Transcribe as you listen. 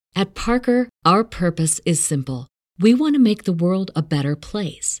At Parker, our purpose is simple. We want to make the world a better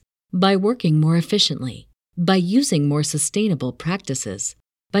place by working more efficiently, by using more sustainable practices,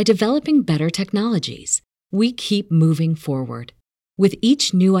 by developing better technologies. We keep moving forward. With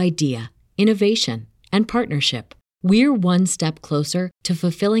each new idea, innovation, and partnership, we're one step closer to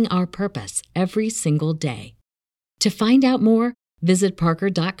fulfilling our purpose every single day. To find out more, visit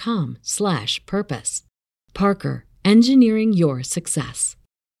parker.com/purpose. Parker, engineering your success.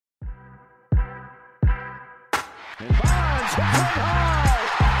 Bonds hit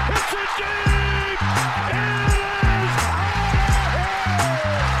high. It's a deep. It is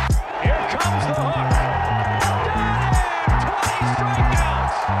high. Here comes the hook. Got him. 20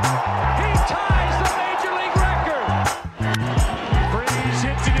 strikeouts. He ties the major league record. Freeze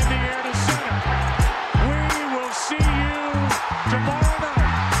hits it in the air to center. We will see you tomorrow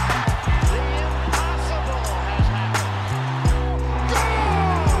night. The impossible has happened.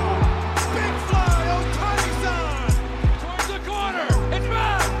 Gone! Big fly, Ohtani-san! Towards the corner. It's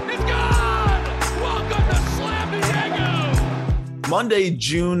back. It's gone. Welcome to Slam Diego. Monday,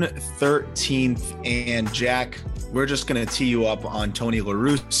 June 13th, and Jack, we're just going to tee you up on Tony La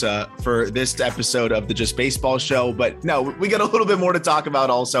Russa for this episode of the Just Baseball Show. But no, we got a little bit more to talk about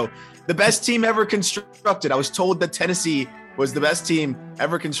also. The best team ever constructed. I was told that Tennessee was the best team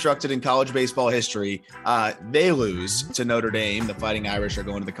ever constructed in college baseball history. They lose to Notre Dame. The Fighting Irish are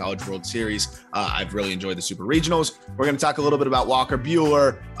going to the College World Series. I've really enjoyed the Super Regionals. We're going to talk a little bit about Walker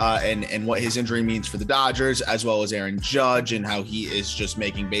Buehler and what his injury means for the Dodgers, as well as Aaron Judge and how he is just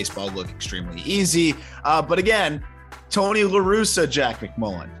making baseball look extremely easy. But again, Tony La Russa, Jack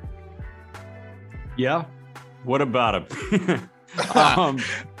McMullen. Yeah, what about him?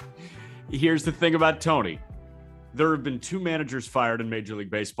 Here's the thing about Tony. There have been two managers fired in Major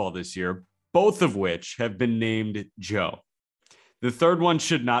League Baseball this year, both of which have been named Joe. The third one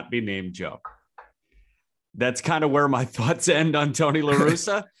should not be named Joe. That's kind of where my thoughts end on Tony La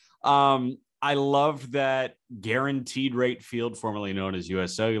Russa. I love that Guaranteed Rate Field, formerly known as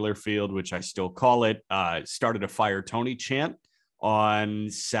US Cellular Field, which I still call it, started a Fire Tony chant on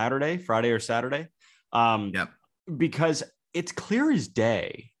Friday or Saturday. Because it's clear as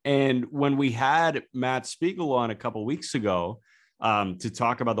day. And when we had Matt Spiegel on a couple weeks ago to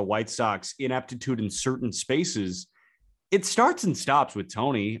talk about the White Sox ineptitude in certain spaces, it starts and stops with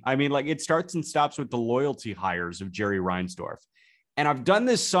Tony. I mean, like, it starts and stops with the loyalty hires of Jerry Reinsdorf. And I've done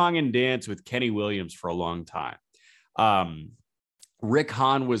this song and dance with Kenny Williams for a long time. Rick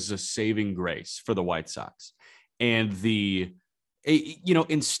Hahn was a saving grace for the White Sox. And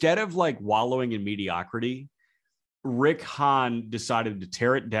instead of like wallowing in mediocrity, Rick Hahn decided to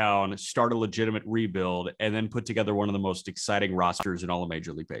tear it down, start a legitimate rebuild, and then put together one of the most exciting rosters in all of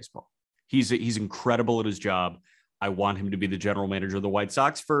Major League Baseball. He's incredible at his job. I want him to be the general manager of the White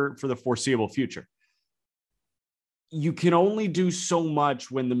Sox for the foreseeable future. You can only do so much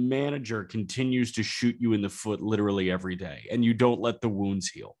when the manager continues to shoot you in the foot literally every day, and you don't let the wounds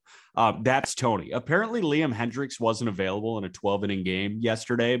heal. That's Tony. Apparently, Liam Hendricks wasn't available in a 12-inning game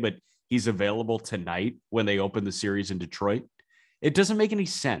yesterday, but he's available tonight when they open the series in Detroit. It doesn't make any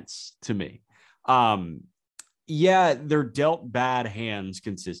sense to me. Yeah, they're dealt bad hands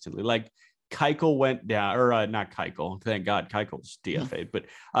consistently. Like Keuchel went down, or not Keuchel. Thank God Keuchel's DFA'd, but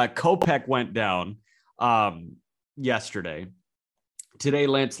Kopech went down yesterday. Today,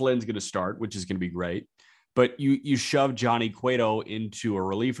 Lance Lynn's going to start, which is going to be great. But you shove Johnny Cueto into a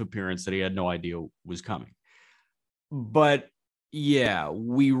relief appearance that he had no idea was coming. But yeah,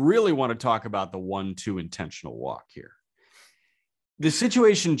 we really want to talk about the 1-2 intentional walk here. The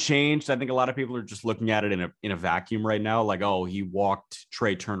situation changed. I think a lot of people are just looking at it in a vacuum right now. Like, oh, he walked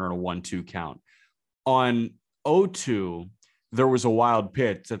Trey Turner in a 1-2 count. On 0-2, there was a wild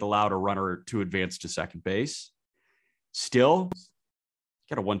pitch that allowed a runner to advance to second base. Still,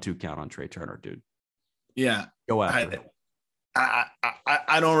 got a 1-2 count on Trey Turner, dude. Yeah. Go after it.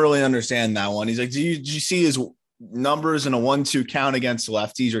 I don't really understand that one. He's like, did you see his numbers in a 1-2 count against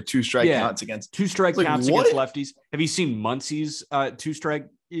lefties or two strike counts against two strike counts against lefties? Have you seen Muncie's two strike,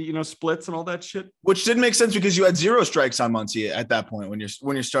 splits and all that shit? Which didn't make sense because you had 0 strikes on Muncie at that point when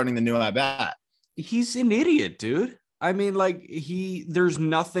you're starting the new at bat. He's an idiot, dude. I mean, like there's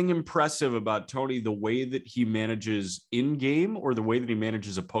nothing impressive about Tony, the way that he manages in game or the way that he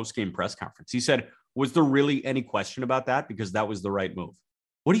manages a post-game press conference. He said, was there really any question about that? Because that was the right move.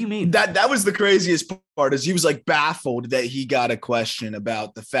 What do you mean? That was the craziest part, is he was like baffled that he got a question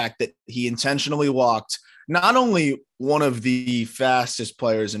about the fact that he intentionally walked not only one of the fastest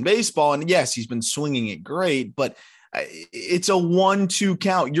players in baseball, and yes, he's been swinging it great, but It's a 1-2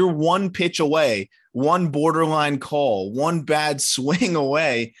 count. You're one pitch away, one borderline call, one bad swing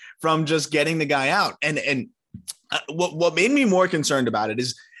away from just getting the guy out. And what made me more concerned about it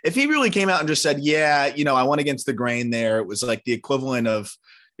is if he really came out and just said, yeah, I went against the grain there. It was like the equivalent of,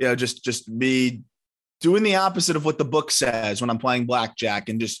 just me doing the opposite of what the book says when I'm playing blackjack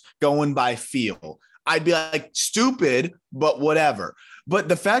and just going by feel. I'd be like, stupid, but whatever. But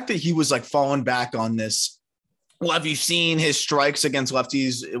the fact that he was like falling back on this, well, have you seen his strikes against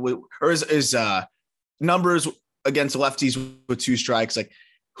lefties or his numbers against lefties with 2 strikes? Like,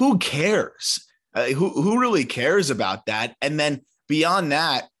 who cares? Who really cares about that? And then beyond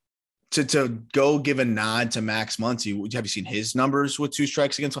that, to go give a nod to Max Muncy. Have you seen his numbers with 2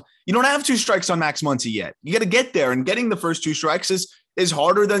 strikes against? You don't have 2 strikes on Max Muncy yet. You got to get there, and getting the first 2 strikes is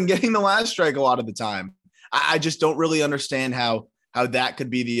harder than getting the last strike a lot of the time. I just don't really understand how that could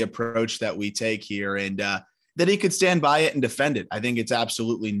be the approach that we take here, and that he could stand by it and defend it. I think it's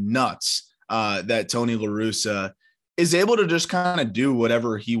absolutely nuts that Tony La Russa is able to just kind of do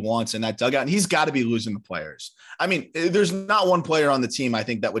whatever he wants in that dugout. And he's got to be losing the players. I mean, there's not one player on the team, I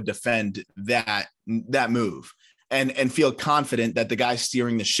think, that would defend that move and feel confident that the guy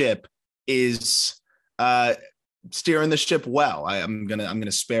steering the ship is steering the ship well. I'm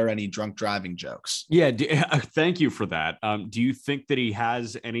gonna spare any drunk driving jokes. Yeah, thank you for that. Do you think that he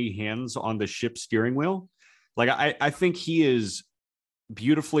has any hands on the ship steering wheel? Like, I think he is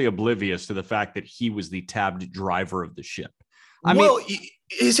beautifully oblivious to the fact that he was the tabbed driver of the ship. I mean,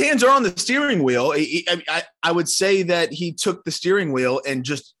 his hands are on the steering wheel. I would say that he took the steering wheel and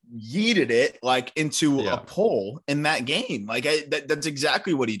just yeeted it like into a pole in that game. Like that's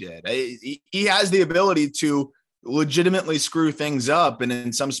exactly what he did. He has the ability to legitimately screw things up, and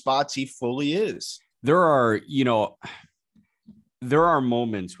in some spots he fully is. There are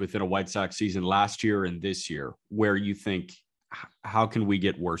moments within a White Sox season last year and this year where you think, how can we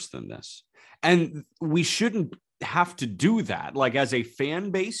get worse than this? And we shouldn't have to do that. Like, as a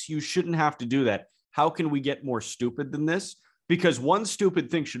fan base, you shouldn't have to do that. How can we get more stupid than this? Because one stupid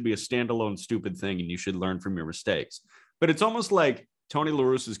thing should be a standalone stupid thing, and you should learn from your mistakes. But it's almost like Tony La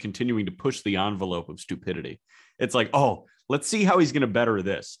Russa is continuing to push the envelope of stupidity. It's like, oh, let's see how he's going to better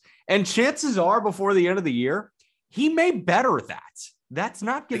this. And chances are, before the end of the year, he may better that. That's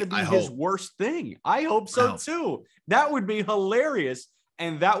not going to be his worst thing. I hope so too. That would be hilarious.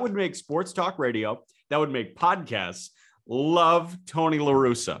 And that would make sports talk radio, that would make podcasts love Tony La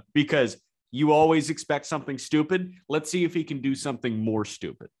Russa, because you always expect something stupid. Let's see if he can do something more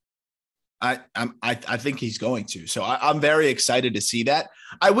stupid. I think he's going to. So I'm very excited to see that.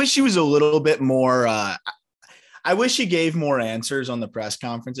 I wish he was a little bit more. I wish he gave more answers on the press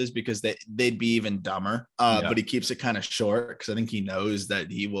conferences, because they'd be even dumber. But he keeps it kind of short, because I think he knows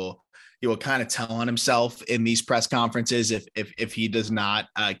that he will kind of tell on himself in these press conferences if he does not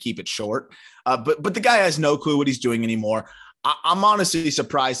keep it short. But the guy has no clue what he's doing anymore. I'm honestly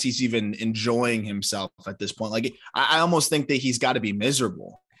surprised he's even enjoying himself at this point. Like, I almost think that he's got to be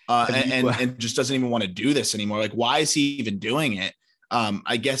miserable and just doesn't even want to do this anymore. Like, why is he even doing it?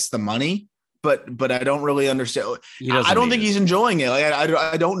 I guess the money. But I don't really understand. I don't think he's enjoying it. Like,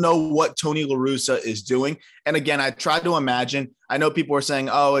 I don't know what Tony La Russa is doing. And again, I tried to imagine. I know people are saying,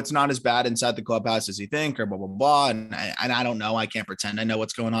 "Oh, it's not as bad inside the clubhouse as you think," or blah blah blah. And I don't know. I can't pretend I know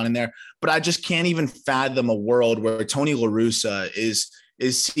what's going on in there. But I just can't even fathom a world where Tony La Russa is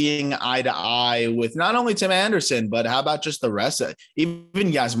seeing eye to eye with not only Tim Anderson, but how about just the rest of it?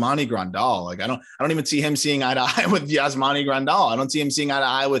 Even Yasmani Grandal. Like, I don't even see him seeing eye to eye with Yasmani Grandal. I don't see him seeing eye to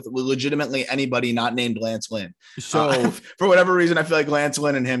eye with legitimately anybody not named Lance Lynn. So for whatever reason, I feel like Lance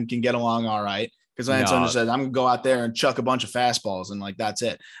Lynn and him can get along all right, because Lance Lynn just says, I'm gonna go out there and chuck a bunch of fastballs, and like, that's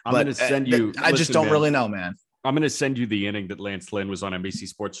it. I'm going to send you. I just don't really know, man. I'm going to send you the inning that Lance Lynn was on NBC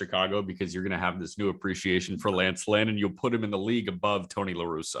Sports Chicago, because you're going to have this new appreciation for Lance Lynn, and you'll put him in the league above Tony La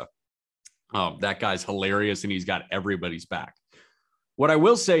Russa. That guy's hilarious, and he's got everybody's back. What I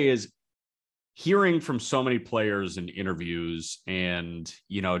will say is, hearing from so many players in interviews and,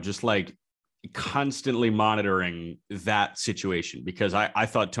 just like constantly monitoring that situation, because I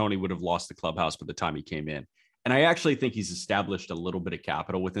thought Tony would have lost the clubhouse by the time he came in. And I actually think he's established a little bit of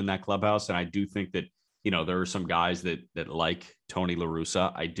capital within that clubhouse. And I do think that, there are some guys that like Tony La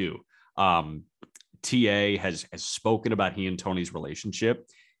Russa. I do. TA has spoken about he and Tony's relationship.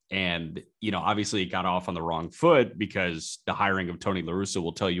 And, obviously it got off on the wrong foot, because the hiring of Tony La Russa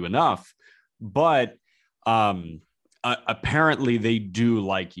will tell you enough. But apparently they do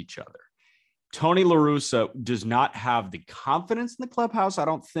like each other. Tony La Russa does not have the confidence in the clubhouse, I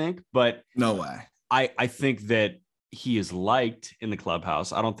don't think. But no way. I think that he is liked in the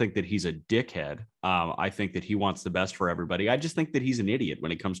clubhouse. I don't think that he's a dickhead. I think that he wants the best for everybody. I just think that he's an idiot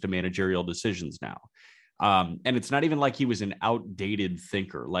when it comes to managerial decisions now. And it's not even like he was an outdated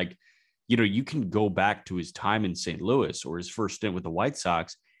thinker. Like, you can go back to his time in St. Louis or his first stint with the White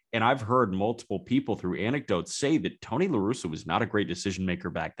Sox. And I've heard multiple people through anecdotes say that Tony La Russa was not a great decision maker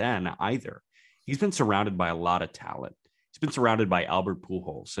back then either. He's been surrounded by a lot of talent. He's been surrounded by Albert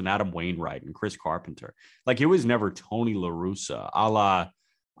Pujols and Adam Wainwright and Chris Carpenter. Like, it was never Tony La Russa.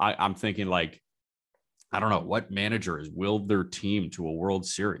 I'm thinking, like, I don't know what manager has willed their team to a World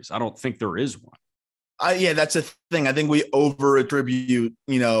Series. I don't think there is one. Yeah, that's a thing. I think we over attribute,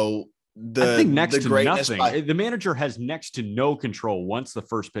 I think next to greatness nothing. The manager has next to no control once the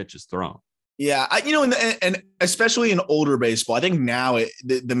first pitch is thrown. Yeah, and especially in older baseball, I think now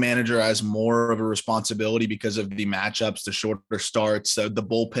the manager has more of a responsibility because of the matchups, the shorter starts, the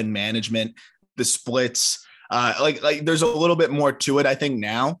bullpen management, the splits. Like there's a little bit more to it, I think,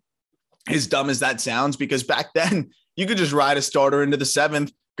 now, as dumb as that sounds, because back then you could just ride a starter into the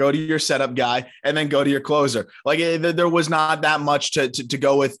seventh, go to your setup guy, and then go to your closer. Like, there was not that much to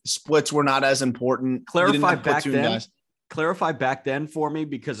go with. Splits were not as important. Clarify back then for me,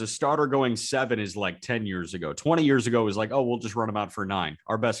 because a starter going 7 is like 10 years ago. 20 years ago is like, oh, we'll just run them out for 9.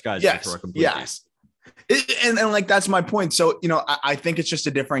 Our best guys. Yes. Yes. And like, that's my point. So, I think it's just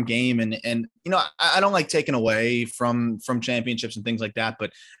a different game. And I don't like taking away from championships and things like that.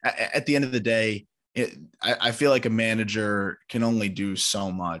 But at the end of the day, I feel like a manager can only do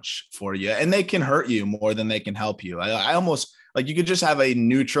so much for you, and they can hurt you more than they can help you. I almost like, you could just have a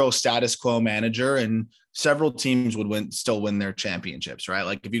neutral status quo manager and several teams would still win their championships, right?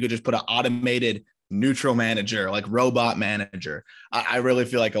 Like, if you could just put an automated neutral manager, like robot manager, I really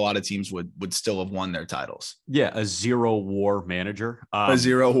feel like a lot of teams would still have won their titles. Yeah. A zero war manager,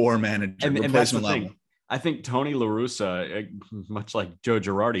 and that's the thing. I think Tony La Russa, much like Joe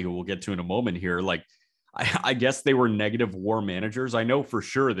Girardi, who we'll get to in a moment here, like, I guess they were negative war managers. I know for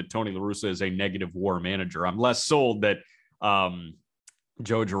sure that Tony La Russa is a negative war manager. I'm less sold that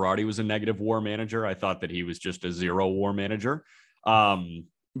Joe Girardi was a negative war manager. I thought that he was just a zero war manager.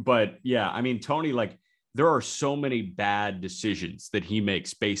 But yeah, I mean, Tony, like, there are so many bad decisions that he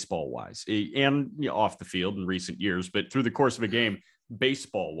makes baseball wise and off the field in recent years, but through the course of a game,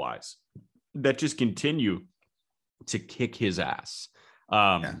 baseball wise, that just continue to kick his ass.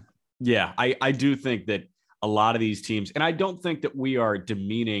 Yeah, I do think that a lot of these teams, and I don't think that we are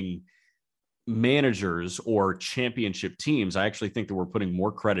demeaning managers or championship teams. I actually think that we're putting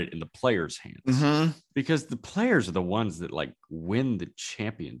more credit in the players' hands, because the players are the ones that like win the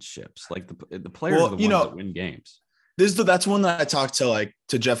championships. Like the players are the ones that win games. That's one that I talked to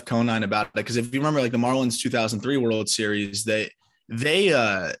Jeff Conine about, because if you remember, like, the Marlins 2003 World Series, they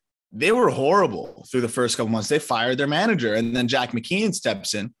were horrible through the first couple months. They fired their manager, and then Jack McKeon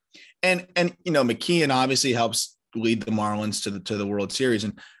steps in, and McKeon obviously helps lead the Marlins to the World Series.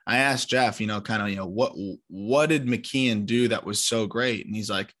 And I asked Jeff, what did McKeon do that was so great? And he's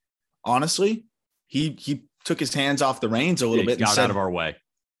like, honestly, he took his hands off the reins a little bit. Got and said, out of our way.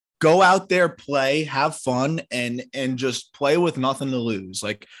 Go out there, play, have fun, and just play with nothing to lose.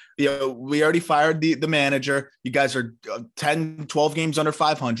 Like, we already fired the manager. You guys are 10, 12 games under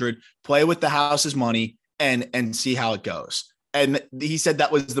 500. Play with the house's money and see how it goes. And he said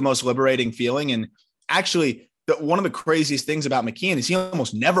that was the most liberating feeling. And actually, one of the craziest things about McKeon is he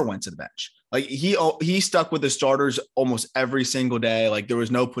almost never went to the bench. Like, he stuck with the starters almost every single day. Like, there was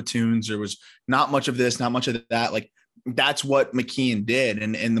no platoons. There was not much of this, not much of that. Like, that's what McKeon did.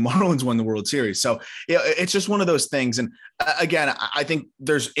 And the Marlins won the World Series. So it's just one of those things. And again, I think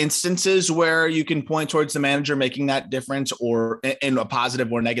there's instances where you can point towards the manager making that difference, or in a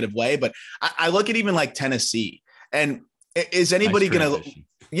positive or negative way. But I look at even like Tennessee, and is anybody going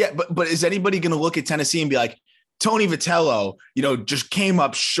to, but is anybody going to look at Tennessee and be like, Tony Vitello, just came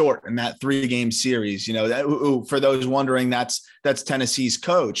up short in that 3-game series, for those wondering, that's Tennessee's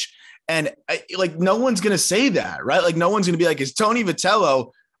coach. And like, no one's going to say that, right? Like, no one's going to be like, is Tony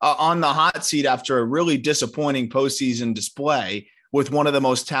Vitello on the hot seat after a really disappointing postseason display with one of the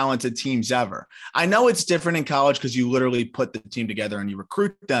most talented teams ever? I know it's different in college because you literally put the team together and you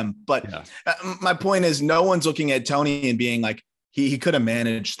recruit them. But my point is, no one's looking at Tony and being like, he could have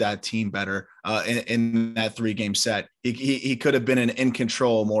managed that team better in that 3-game set. He could have been in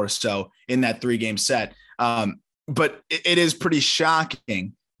control more so in that 3-game set. But it is pretty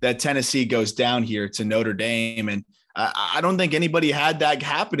shocking that Tennessee goes down here to Notre Dame. And I don't think anybody had that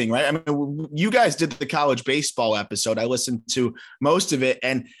happening, right? I mean, you guys did the college baseball episode. I listened to most of it,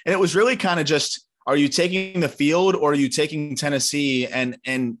 and it was really kind of just Are you taking the field or are you taking Tennessee?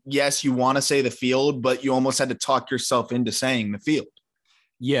 And yes, you want to say the field, but you almost had to talk yourself into saying the field.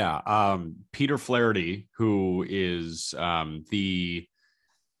 Yeah. Peter Flaherty, who is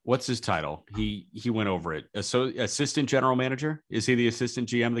what's his title? He went over it. Assistant general manager. Is he the assistant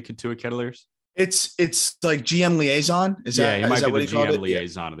GM of the Kentucky Cavaliers? It's like GM liaison. He might be the GM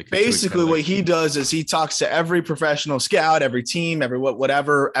liaison of the Kentucky Basically, what he does is he talks to every professional scout, every team,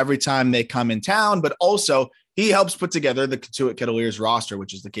 whatever, every time they come in town, but also he helps put together the Kentucky Cavaliers roster,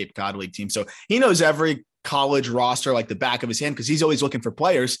 which is the Cape Cod League team. So he knows every college roster like the back of his hand because he's always looking for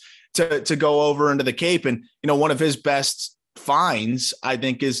players to go over into the Cape. And, one of his best finds, I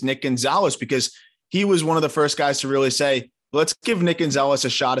think, is Nick Gonzalez, because he was one of the first guys to really say, let's give Nick Gonzalez a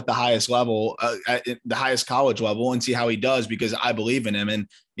shot at the highest level, at the highest college level, and see how he does, because I believe in him. And,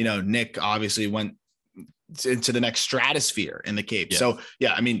 Nick obviously went into the next stratosphere in the Cape. Yeah. So,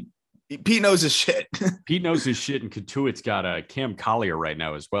 yeah, I mean, Pete knows his shit. Pete knows his shit, and Katuitt's got Cam Collier right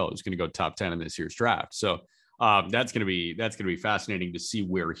now as well, who's going to go top 10 in this year's draft. So that's going to be fascinating to see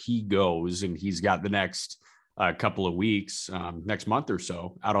where he goes. And he's got the next couple of weeks, next month or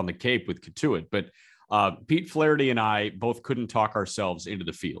so, out on the Cape with Katuitt. But Pete Flaherty and I both couldn't talk ourselves into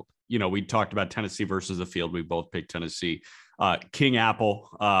the field. We talked about Tennessee versus the field. We both picked Tennessee. King Apple,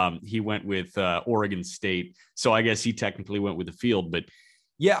 he went with Oregon State. So I guess he technically went with the field. But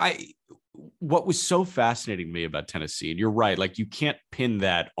yeah, what was so fascinating to me about Tennessee, and you're right, like you can't pin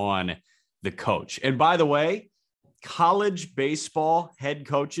that on the coach. And by the way, college baseball head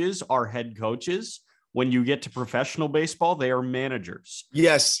coaches are head coaches. When you get to professional baseball, they are managers.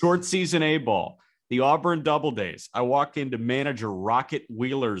 Yes. Short season A ball. The Auburn Double Days. I walk into manager Rocket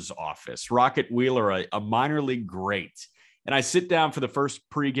Wheeler's office. Rocket Wheeler, a minor league great. And I sit down for the first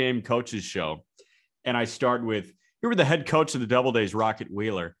pregame coaches show. And I start with, you were the head coach of the Double Days, Rocket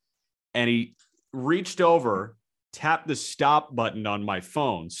Wheeler. And he reached over, tapped the stop button on my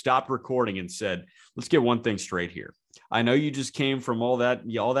phone, stopped recording, and said, let's get one thing straight here. I know you just came from all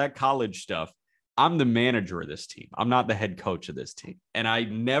that college stuff. I'm the manager of this team. I'm not the head coach of this team. And I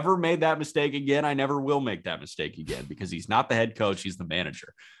never made that mistake again. I never will make that mistake again, because he's not the head coach. He's the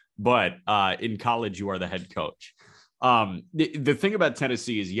manager. But in college, you are the head coach. The thing about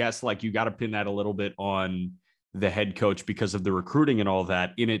Tennessee is, yes, like you got to pin that a little bit on the head coach because of the recruiting and all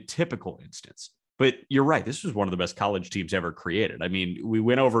that in a typical instance. But you're right. This was one of the best college teams ever created. I mean, we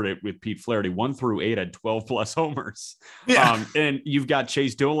went over it with Pete Flaherty, 1 through 8 had 12 plus homers. Yeah. And you've got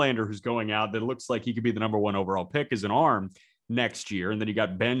Chase Dollander, who's going out that looks like he could be the number 1 overall pick as an arm next year. And then you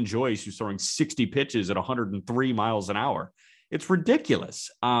got Ben Joyce, who's throwing 60 pitches at 103 miles an hour. It's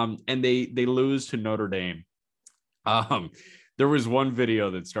ridiculous. And they lose to Notre Dame. There was one video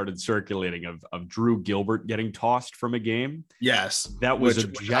that started circulating of Drew Gilbert getting tossed from a game. Yes. That was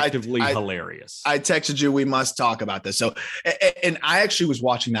objectively hilarious. I texted you, we must talk about this. So, and I actually was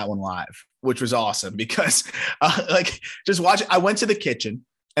watching that one live, which was awesome because just watch. I went to the kitchen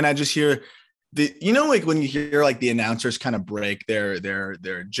and I just hear like when you hear like the announcers kind of break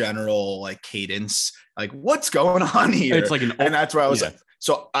their general like cadence, like what's going on here? It's like and that's where I was like,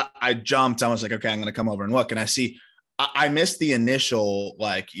 so I jumped. I was like, okay, I'm going to come over and look. And I missed the initial,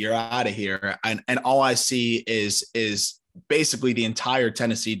 like, you're out of here. And all I see is basically the entire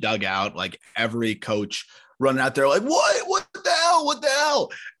Tennessee dugout, like every coach running out there like, what the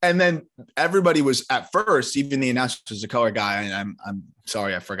hell? And then everybody was at first, even the announcer was a color guy. And I'm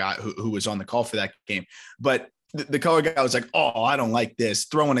sorry, I forgot who was on the call for that game. But the color guy was like, oh, I don't like this.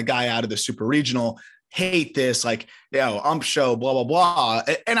 Throwing a guy out of the super regional. Hate this. Like, ump show, blah, blah, blah.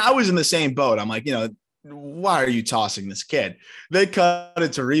 And I was in the same boat. I'm like, why are you tossing this kid? They cut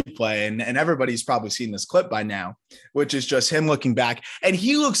it to replay, and everybody's probably seen this clip by now, which is just him looking back. And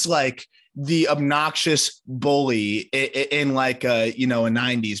he looks like the obnoxious bully in like a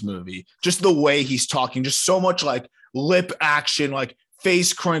 90s movie. Just the way he's talking, just so much like lip action, like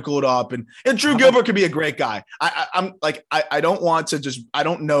face crinkled up. And Drew Gilbert could be a great guy. I don't want to I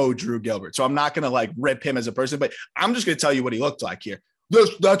don't know Drew Gilbert, so I'm not going to like rip him as a person, but I'm just going to tell you what he looked like here.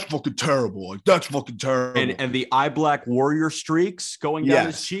 That's fucking terrible. Like, that's fucking terrible. And the eye black warrior streaks going down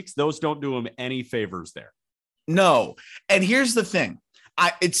his cheeks, those don't do him any favors there. No. And here's the thing.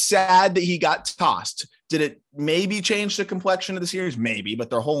 It's sad that he got tossed. Did it maybe change the complexion of the series? Maybe, but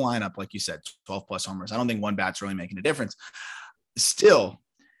their whole lineup, like you said, 12 plus homers. I don't think one bat's really making a difference. Still,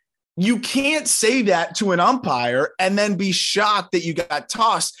 you can't say that to an umpire and then be shocked that you got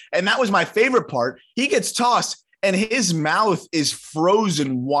tossed. And that was my favorite part. He gets tossed and his mouth is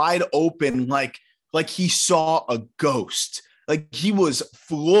frozen wide open, like he saw a ghost. Like he was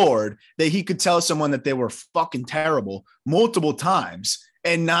floored that he could tell someone that they were fucking terrible multiple times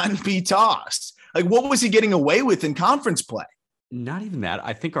and not be tossed. Like, what was he getting away with in conference play? Not even that.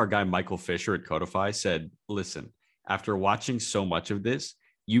 I think our guy Michael Fisher at Codify said, listen, after watching so much of this,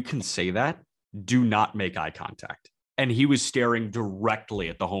 you can say that. Do not make eye contact. And he was staring directly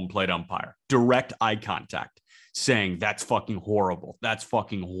at the home plate umpire, direct eye contact, saying, that's fucking horrible. That's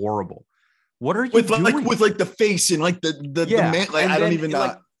fucking horrible. What are you doing? With like the face and like the man, like, I don't even know.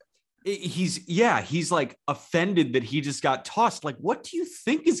 Like, he's like offended that he just got tossed. Like, what do you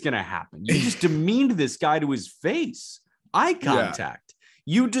think is going to happen? You just demeaned this guy to his face. Eye contact.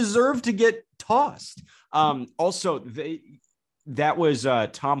 Yeah. You deserve to get tossed. Also, that was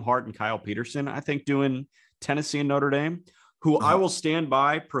Tom Hart and Kyle Peterson, I think, doing Tennessee and Notre Dame, who I will stand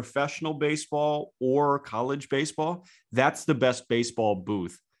by, professional baseball or college baseball. That's the best baseball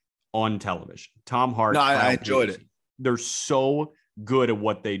booth on television. Tom Hart. No, I enjoyed Peterson. They're so good at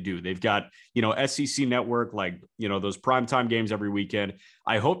what they do. They've got, SEC Network, like, those primetime games every weekend.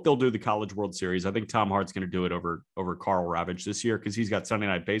 I hope they'll do the College World Series. I think Tom Hart's going to do it over Carl Ravage this year because he's got Sunday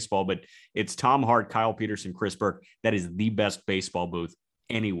Night Baseball, but it's Tom Hart, Kyle Peterson, Chris Burke. That is the best baseball booth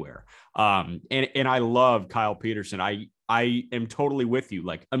anywhere. And I love Kyle Peterson. I am totally with you.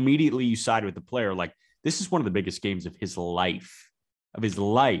 Like, immediately you side with the player. Like, this is one of the biggest games of his life.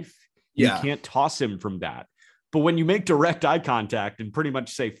 You can't toss him from that. But when you make direct eye contact and pretty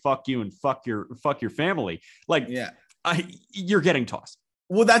much say fuck you and fuck your family, like, you're getting tossed.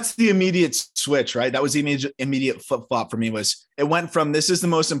 Well, that's the immediate switch, right? That was the immediate flip-flop for me. Was it went from, this is the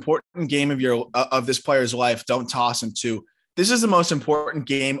most important game of this player's life, don't toss him, to, this is the most important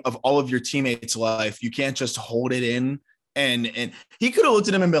game of all of your teammates' life. You can't just hold it in. And he could have looked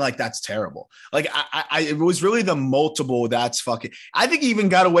at him and been like, that's terrible. Like, it was really the multiple. That's fucking, I think he even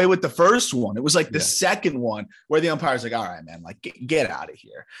got away with the first one. It was like the second one where the umpire's like, all right, man, like get out of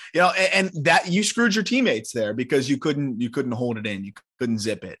here. And that you screwed your teammates there because you couldn't hold it in. You couldn't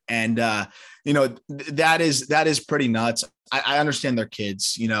zip it. And, that is pretty nuts. I understand they're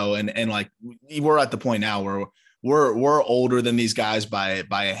kids, and like, we're at the point now where we're older than these guys by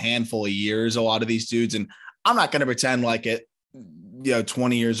a handful of years, a lot of these dudes. And I'm not going to pretend like at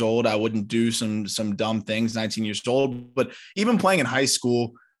 20 years old, I wouldn't do some dumb things, 19 years old, but even playing in high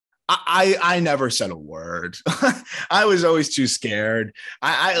school, I never said a word. I was always too scared.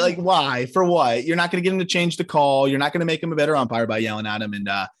 I like, why? For what? You're not going to get him to change the call. You're not going to make him a better umpire by yelling at him. And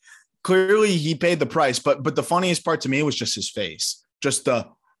clearly he paid the price. But the funniest part to me was just his face, just the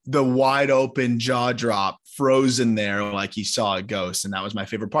wide open jaw drop, frozen there like he saw a ghost. And that was my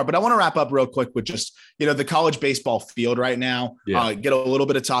favorite part. But I want to wrap up real quick with just, the college baseball field right now. Get a little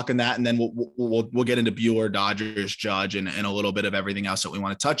bit of talk on that. And then we'll get into Buehler, Dodgers, Judge, and a little bit of everything else that we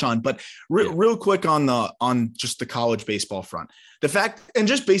want to touch on. But real quick on just the college baseball front, the fact, and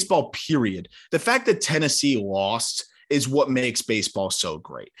just baseball period, the fact that Tennessee lost is what makes baseball so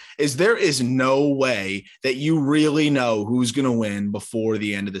great. Is there is no way that you really know who's going to win before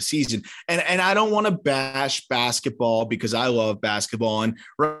the end of the season. And I don't want to bash basketball because I love basketball. And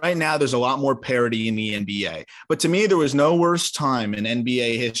right now there's a lot more parity in the NBA. But to me, there was no worse time in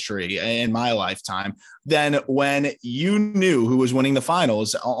NBA history in my lifetime than when you knew who was winning the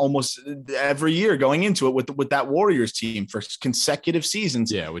finals almost every year going into it with that Warriors team for consecutive seasons.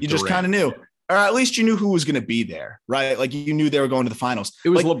 Yeah, you just kind of knew. Or at least you knew who was going to be there, right? Like, you knew they were going to the finals. It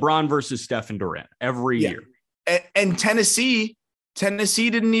was like LeBron versus Stephen Durant every year. And Tennessee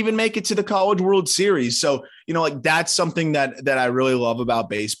didn't even make it to the College World Series. So, like, that's something that I really love about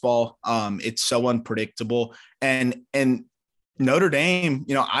baseball. It's so unpredictable. And Notre Dame,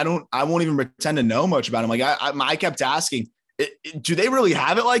 I won't even pretend to know much about them. Like, I kept asking, do they really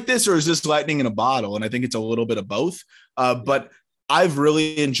have it like this, or is this lightning in a bottle? And I think it's a little bit of both. But I've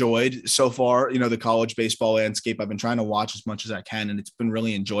really enjoyed so far, the college baseball landscape. I've been trying to watch as much as I can, and it's been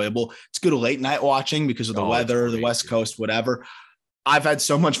really enjoyable. It's good late night watching because of the weather, the West Coast, whatever. I've had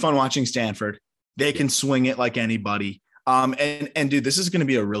so much fun watching Stanford. They can swing it like anybody. And dude, this is going to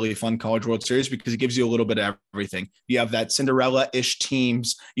be a really fun College World Series because it gives you a little bit of everything. You have that Cinderella-ish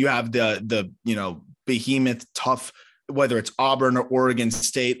teams. You have the behemoth, tough, whether it's Auburn or Oregon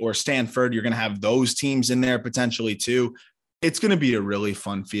State or Stanford, you're going to have those teams in there potentially too. It's going to be a really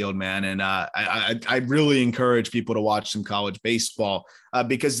fun field, man. And I really encourage people to watch some college baseball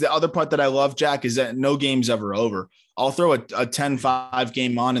because the other part that I love, Jack, is that no game's ever over. I'll throw a 10-5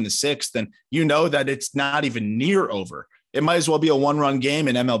 game on in the sixth, and that it's not even near over. It might as well be a one-run game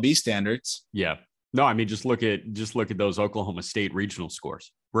in MLB standards. Yeah. No, I mean, just look at those Oklahoma State regional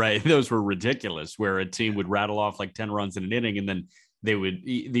scores, right? Those were ridiculous, where a team would rattle off like 10 runs in an inning, and then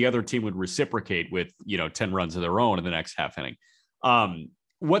the other team would reciprocate with, 10 runs of their own in the next half inning.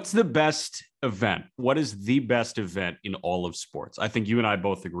 What's the best event? What is the best event in all of sports? I think you and I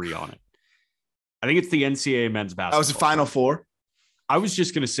both agree on it. I think it's the NCAA men's basketball. That was the Final Four. I was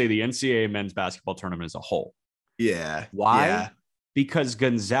just going to say the NCAA men's basketball tournament as a whole. Yeah. Why? Yeah. Because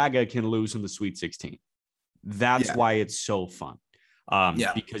Gonzaga can lose in the Sweet 16. That's why it's so fun.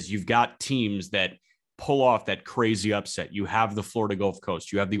 Because you've got teams that pull off that crazy upset. You have the Florida Gulf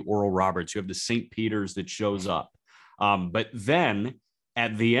Coast. You have the Oral Roberts. You have the St. Peter's that shows up. But then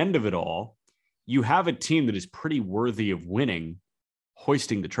at the end of it all, you have a team that is pretty worthy of winning,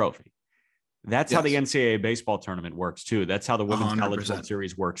 hoisting the trophy. That's how the NCAA baseball tournament works too. That's how the Women's 100%. College World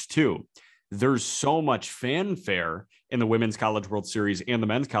Series works too. There's so much fanfare in the Women's College World Series and the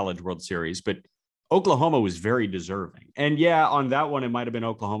Men's College World Series, but Oklahoma was very deserving. And yeah, on that one, it might have been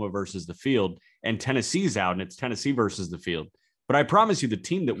Oklahoma versus the field, and Tennessee's out, and it's Tennessee versus the field. But I promise you, the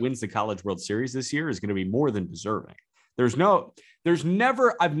team that wins the College World Series this year is going to be more than deserving.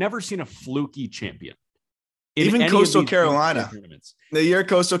 I've never seen a fluky champion. Even Coastal Carolina, the year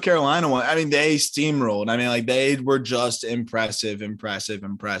Coastal Carolina won, I mean, they steamrolled. I mean, like they were just impressive. And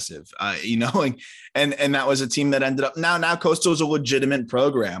that was a team that ended up now Coastal is a legitimate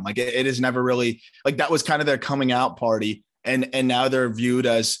program. Like it is never really like that was kind of their coming out party. And now they're viewed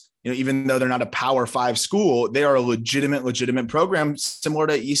as, even though they're not a Power 5 school, they are a legitimate program similar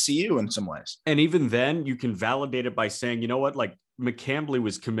to ECU in some ways. And even then you can validate it by saying, you know what, like McCambly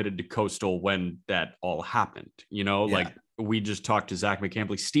was committed to Coastal when that all happened, like we just talked to Zach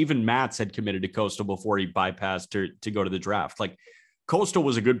McCambly. Steven Matz had committed to Coastal before he bypassed to go to the draft. Like Coastal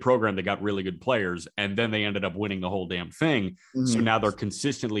was a good program that got really good players, and then they ended up winning the whole damn thing. Mm-hmm. So now they're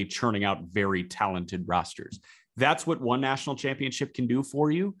consistently churning out very talented rosters. That's what one national championship can do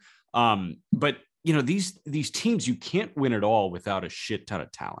for you. But these teams, you can't win it all without a shit ton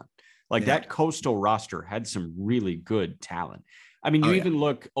of talent. Like that Coastal roster had some really good talent. I mean, you even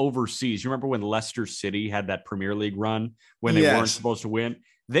look overseas. You remember when Leicester City had that Premier League run when they weren't supposed to win?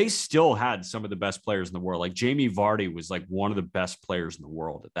 They still had some of the best players in the world. Like Jamie Vardy was like one of the best players in the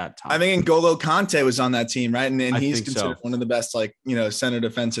world at that time. I think N'Golo Kante was on that team, right? And he's considered one of the best, center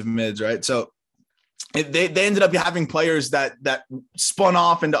defensive mids, right? So they ended up having players that spun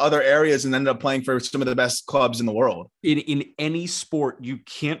off into other areas and ended up playing for some of the best clubs in the world. In any sport, you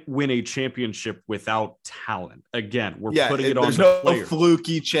can't win a championship without talent. Again, we're putting it on there's the no players.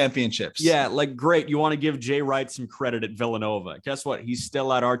 Fluky championships. Yeah, like great. You want to give Jay Wright some credit at Villanova. Guess what? He's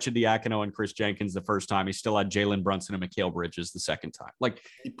still at Archidiakono and Chris Jenkins the first time. He's still at Jalen Brunson and Mikal Bridges the second time. Like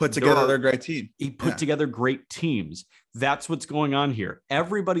he put together a great team. He put together great teams. That's what's going on here.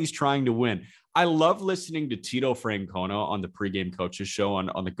 Everybody's trying to win. I love listening to Tito Francona on the pregame coaches show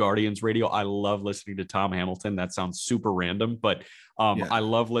on the Guardians radio. I love listening to Tom Hamilton. That sounds super random, but I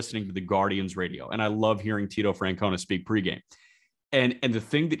love listening to the Guardians radio, and I love hearing Tito Francona speak pregame. And the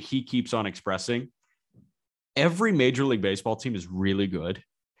thing that he keeps on expressing, every Major League Baseball team is really good,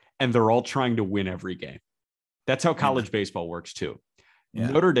 and they're all trying to win every game. That's how college baseball works too. Yeah.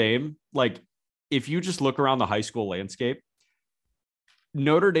 Notre Dame, like if you just look around the high school landscape,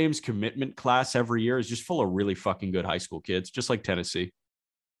 Notre Dame's commitment class every year is just full of really fucking good high school kids, just like Tennessee.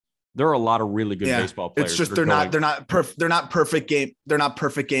 There are a lot of really good baseball players. It's just they're not perfect game. They're not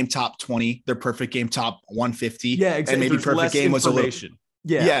perfect game top 20. They're perfect game top 150. Yeah, exactly. And maybe perfect game was a little.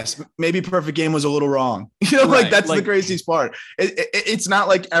 Yeah. Yes, maybe perfect game was a little wrong. Like that's the craziest part. It's not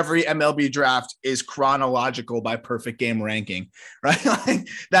like every MLB draft is chronological by perfect game ranking, right? Like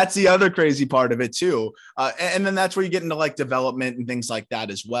that's the other crazy part of it too. And then that's where you get into like development and things like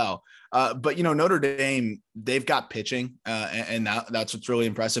that as well. But Notre Dame, they've got pitching, and that's what's really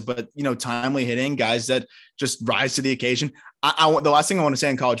impressive. But timely hitting, guys that just rise to the occasion. The last thing I want to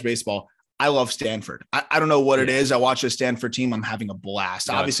say in college baseball, I love Stanford. I don't know what it is. I watch the Stanford team. I'm having a blast.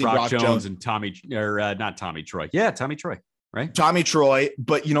 Obviously, Brock Jones and not Tommy Troy. Yeah, Tommy Troy, right? Tommy Troy.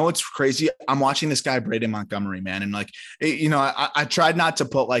 But what's crazy? I'm watching this guy, Braden Montgomery, man. And I tried not to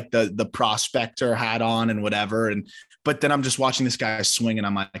put like the prospector hat on and whatever. But then I'm just watching this guy swing and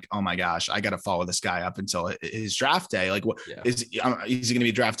I'm like, oh my gosh, I got to follow this guy up until his draft day. Like, is he going to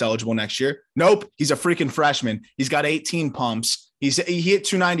be draft eligible next year? Nope. He's a freaking freshman. He's got 18 pumps. He hit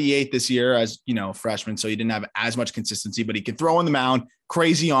 298 this year as, freshman. So he didn't have as much consistency, but he can throw on the mound,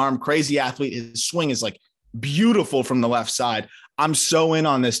 crazy arm, crazy athlete. His swing is like beautiful from the left side. I'm so in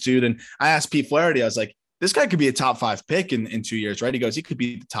on this dude. And I asked Pete Flaherty, I was like, this guy could be a top 5 pick in 2 years, right? He goes, he could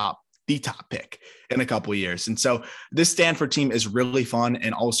be the top pick in a couple of years. And so this Stanford team is really fun.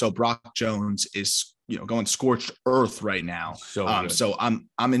 And also Brock Jones is, going scorched earth right now. So I'm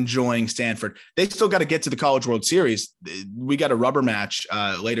enjoying Stanford. They still got to get to the College World Series. We got a rubber match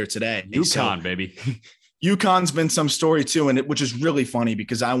later today. UConn, baby. UConn's been some story too. Which is really funny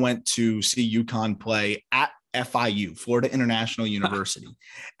because I went to see UConn play at FIU, Florida International University.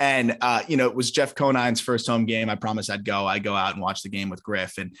 And, it was Jeff Conine's first home game. I promised I'd go. I go out and watch the game with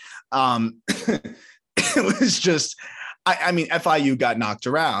Griff. And it was just, I mean, FIU got knocked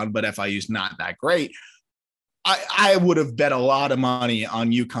around, but FIU's not that great. I would have bet a lot of money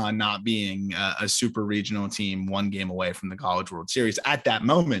on UConn not being a super regional team one game away from the College World Series at that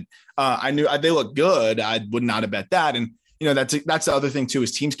moment. I knew they looked good. I would not have bet that. And, that's the other thing too,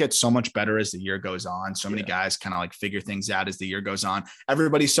 is teams get so much better as the year goes on. So many guys kind of like figure things out as the year goes on.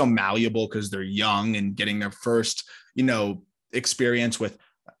 Everybody's so malleable because they're young and getting their first, experience with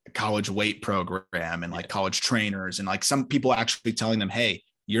college weight program and like college trainers. And like some people actually telling them, hey,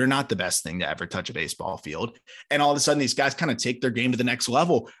 you're not the best thing to ever touch a baseball field. And all of a sudden these guys kind of take their game to the next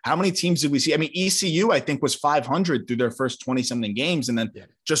level. How many teams did we see? I mean, ECU, I think, was 500 through their first 20 something games and then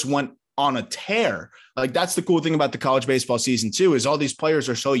just went on a tear. Like that's the cool thing about the college baseball season too, is all these players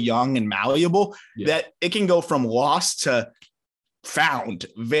are so young and malleable that it can go from lost to found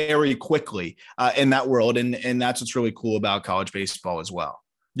very quickly in that world. And that's what's really cool about college baseball as well.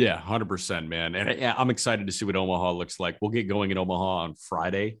 Yeah, 100%, man. And I'm excited to see what Omaha looks like. We'll get going in Omaha on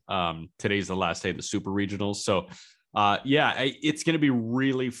Friday. Today's the last day of the Super Regionals. So, it's going to be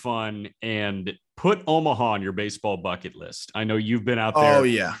really fun. And put Omaha on your baseball bucket list. I know you've been out there. Oh,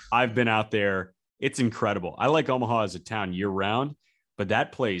 yeah. I've been out there. It's incredible. I like Omaha as a town year round, but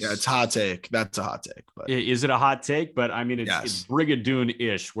that place. Yeah, it's a hot take. That's a hot take. But is it a hot take? But I mean, it's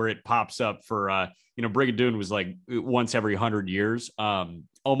Brigadoon-ish where it pops up for, Brigadoon was like once every 100 years.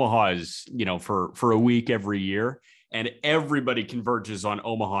 Omaha is, for a week every year, and everybody converges on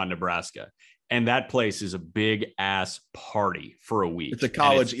Omaha, Nebraska. And that place is a big ass party for a week. It's a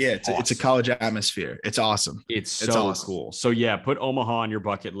college. It's a college atmosphere. It's awesome. It's awesome. Cool. So for Omaha on your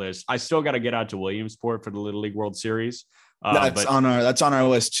bucket list. I still got to get out to Williamsport for the Little League World Series. That's on our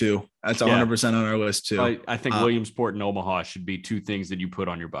list too. That's 100% on our list too. I think Williamsport and Omaha should be two things that you put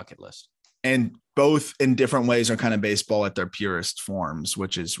on your bucket list. And both in different ways are kind of baseball at their purest forms,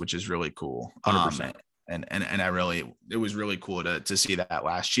 which is really cool. 100%. And it was really cool to see that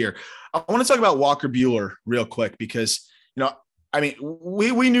last year. I want to talk about Walker Buehler real quick because,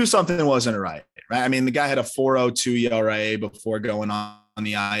 we knew something wasn't right? I mean, the guy had a 4.02 ERA before going on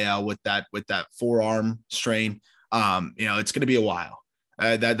the IL with that forearm strain. It's going to be a while.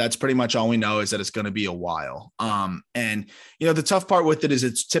 That's pretty much all we know is that it's going to be a while. And the tough part with it is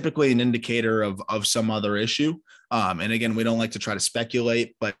it's typically an indicator of some other issue. And again, we don't like to try to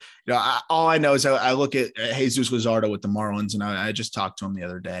speculate, but all I know is I look at Jesus Luzardo with the Marlins, and I just talked to him the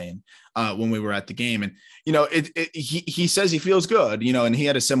other day, and when we were at the game, and he says he feels good, and he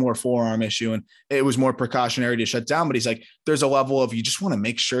had a similar forearm issue, and it was more precautionary to shut down. But he's like, there's a level of you just want to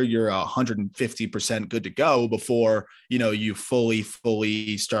make sure you're 150% good to go before you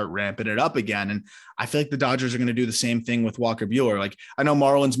fully start ramping it up again. And I feel like the Dodgers are going to do the same thing with Walker Buehler. Like I know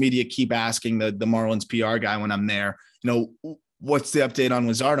Marlins media keep asking the Marlins PR guy when I'm there, what's the update on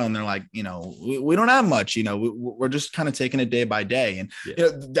Luzardo? And they're like, we don't have much, we're just kind of taking it day by day. And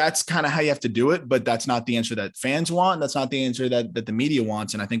that's kind of how you have to do it, but that's not the answer that fans want. That's not the answer that the media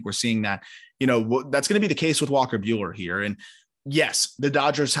wants. And I think we're seeing that, that's going to be the case with Walker Buehler here. And yes, the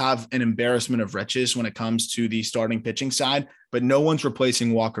Dodgers have an embarrassment of riches when it comes to the starting pitching side, but no one's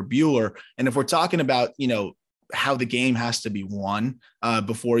replacing Walker Buehler. And if we're talking about, how the game has to be won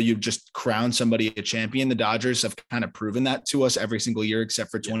before you just crown somebody a champion, the Dodgers have kind of proven that to us every single year,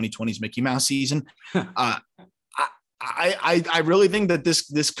 except for 2020's Mickey Mouse season. I really think that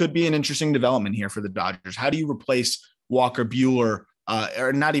this could be an interesting development here for the Dodgers. How do you replace Walker Buehler,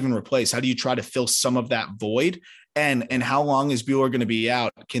 or not even replace? How do you try to fill some of that void? And how long is Buehler going to be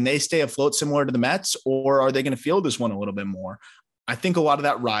out? Can they stay afloat similar to the Mets, or are they going to feel this one a little bit more? I think a lot of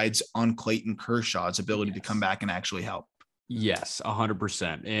that rides on Clayton Kershaw's ability to come back and actually help. Yes,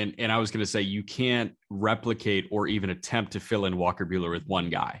 100%. And I was going to say, you can't replicate or even attempt to fill in Walker Buehler with one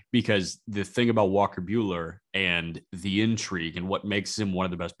guy, because the thing about Walker Buehler and the intrigue and what makes him one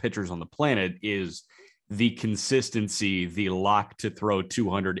of the best pitchers on the planet is the consistency, the lock to throw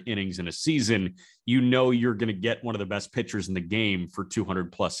 200 innings in a season. You're going to get one of the best pitchers in the game for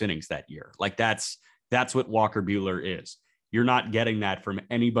 200 plus innings that year. Like that's what Walker Buehler is. You're not getting that from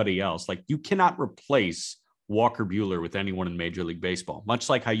anybody else. Like you cannot replace Walker Buehler with anyone in Major League Baseball, much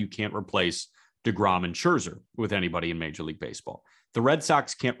like how you can't replace DeGrom and Scherzer with anybody in Major League Baseball. The Red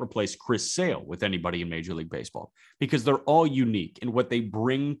Sox can't replace Chris Sale with anybody in Major League Baseball because they're all unique, and what they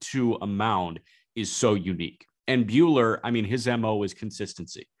bring to a mound is so unique. And Buehler, his MO is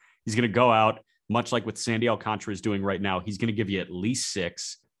consistency. He's going to go out, much like what Sandy Alcantara is doing right now. He's going to give you at least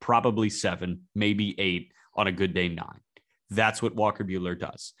 6, probably 7, maybe 8, on a good day 9. That's what Walker Buehler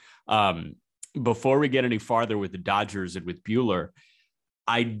does. before we get any farther with the Dodgers and with Buehler,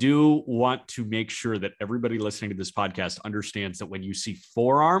 I do want to make sure that everybody listening to this podcast understands that when you see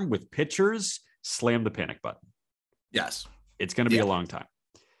forearm with pitchers, slam the panic button. Yes. It's going to be a long time.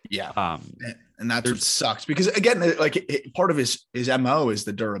 Yeah. And that's what sucks, because again, like part of his MO is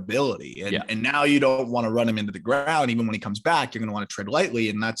the durability. And now you don't want to run him into the ground. Even when he comes back, you're going to want to tread lightly.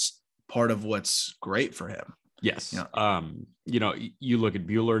 And that's part of what's great for him. Yes. You look at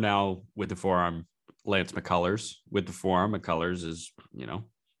Buehler now with the forearm, Lance McCullers with the forearm. McCullers is,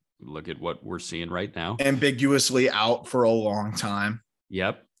 look at what we're seeing right now. Ambiguously out for a long time.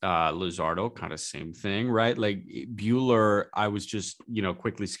 Yep. Luzardo, kind of same thing, right? Like Buehler, I was just,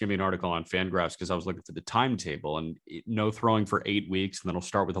 quickly skimming an article on Fangraphs because I was looking for the timetable, and no throwing for 8 weeks. And then he'll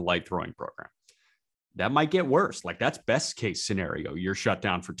start with a light throwing program. That might get worse. Like that's best case scenario. You're shut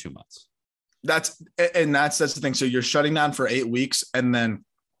down for 2 months. That's the thing. So you're shutting down for 8 weeks and then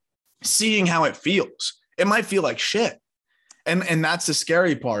seeing how it feels. It might feel like shit. And that's the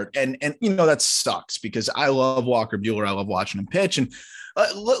scary part. And that sucks, because I love Walker Buehler. I love watching him pitch. And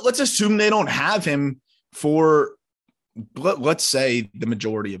let's assume they don't have him for, let's say, the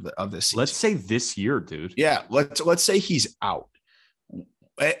majority of this season. Let's say this year, dude. Yeah. Let's say he's out.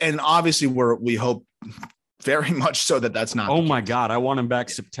 And obviously we hope very much so that's not. Oh my God. I want him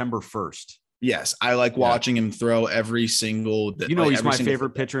back September 1st. Yes. I like watching him throw every single, he's my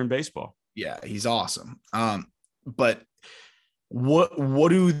favorite pitcher in baseball. Yeah. He's awesome. But what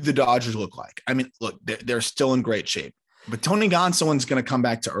do the Dodgers look like? I mean, look, they're still in great shape, but Tony Gonsolin's going to come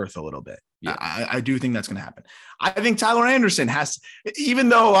back to earth a little bit. Yeah. I do think that's going to happen. I think Tyler Anderson even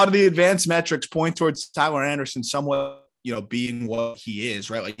though a lot of the advanced metrics point towards Tyler Anderson somewhat, being what he is,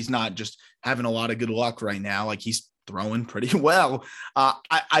 right? Like he's not just having a lot of good luck right now. Like he's throwing pretty well.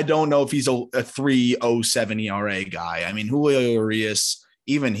 I don't know if he's a 3.07 ERA guy. I mean, Julio Urias,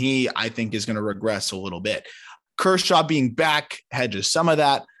 even he, I think, is going to regress a little bit. Kershaw being back hedges some of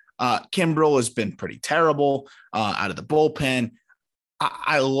that. Kimbrel has been pretty terrible out of the bullpen.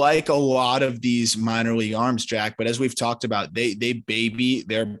 I like a lot of these minor league arms, Jack, but as we've talked about, they baby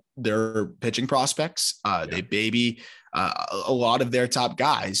their pitching prospects. They baby a lot of their top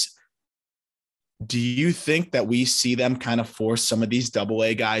guys. Do you think that we see them kind of force some of these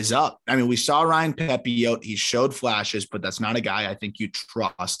AA guys up? I mean, we saw Ryan Pepe out. He showed flashes, but that's not a guy I think you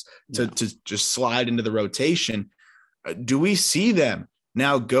trust to just slide into the rotation. Do we see them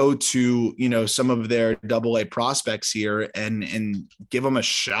now go to, some of their AA prospects here and give them a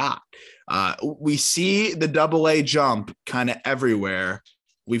shot? We see the AA jump kind of everywhere.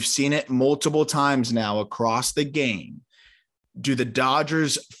 We've seen it multiple times now across the game. Do the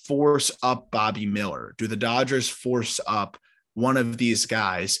Dodgers force up Bobby Miller? Do the Dodgers force up one of these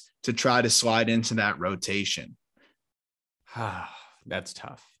guys to try to slide into that rotation? That's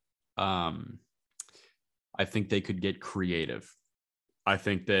tough. I think they could get creative. I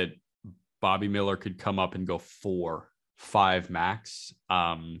think that Bobby Miller could come up and go 4-5 max.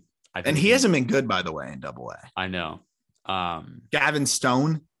 And he hasn't been good, by the way, in AA. I know. Gavin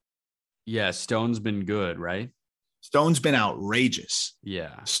Stone. Yeah, Stone's been good, right? Stone's been outrageous.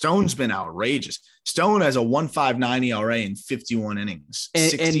 Yeah. Stone's been outrageous. Stone has a 1.59 ERA in 51 innings,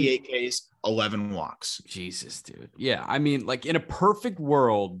 68 Ks, 11 walks. Jesus, dude. Yeah. I mean, like in a perfect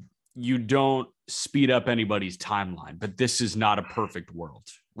world, you don't speed up anybody's timeline, but this is not a perfect world.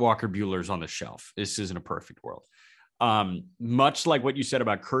 Walker Buehler's on the shelf. This isn't a perfect world. Much like what you said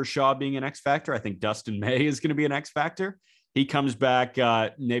about Kershaw being an X factor, I think Dustin May is going to be an X factor. He comes back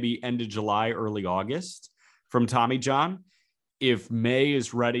maybe end of July, early August from Tommy John. If May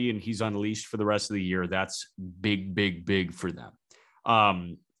is ready and he's unleashed for the rest of the year, that's big, big, big for them.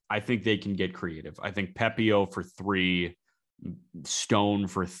 I think they can get creative. I think Pepio for 3, Stone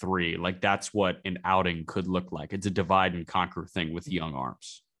for 3. Like that's what an outing could look like. It's a divide and conquer thing with young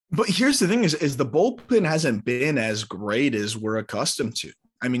arms. But here's the thing is the bullpen hasn't been as great as we're accustomed to.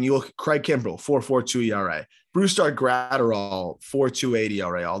 I mean, you look at Craig Kimbrel, 4.42 ERA. Brusdar Graterol, 4.28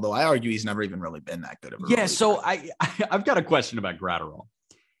 ERA, although I argue he's never even really been that good of a reliever. So I've got a question about Graterol.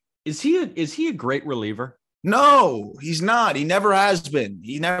 Is he a great reliever? No, he's not. He never has been.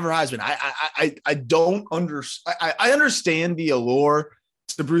 I don't understand. I understand the allure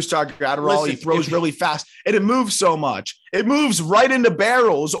to Brusdar Graterol. He throws really fast and it moves so much. It moves right into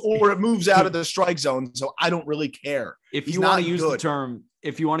barrels or it moves out of the strike zone. So I don't really care. If you want to use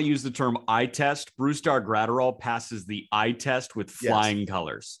the term eye test, Brusdar Graterol passes the eye test with flying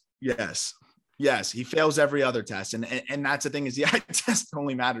colors. Yes, he fails every other test. And that's the thing is the eye test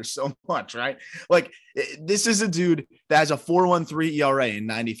only matters so much, right? Like this is a dude that has a 4.13 ERA in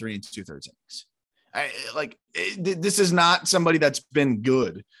 93 and 2/3 innings. This is not somebody that's been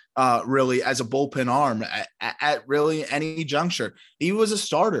good really as a bullpen arm at really any juncture. He was a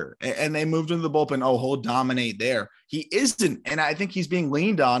starter and they moved into the bullpen. Oh, he'll dominate there. He isn't. And I think he's being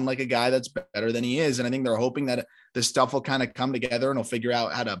leaned on like a guy that's better than he is. And I think they're hoping that this stuff will kind of come together and he'll figure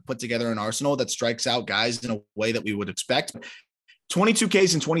out how to put together an arsenal that strikes out guys in a way that we would expect. 22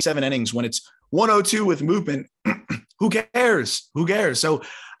 Ks in 27 innings when it's 102 with movement. Who cares? So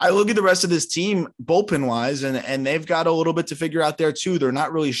I look at the rest of this team bullpen wise, and they've got a little bit to figure out there too. They're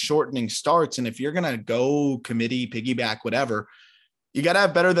not really shortening starts. And if you're going to go committee, piggyback, whatever, you got to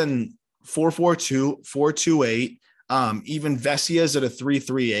have better than 4.42, 4.28. Even Vesia's at a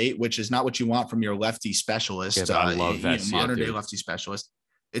 3.38, which is not what you want from your lefty specialist. Yeah, I love Vesia, modern day lefty specialist.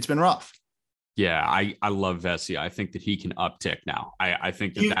 It's been rough. Yeah, I love Vesia. I think that he can uptick now. I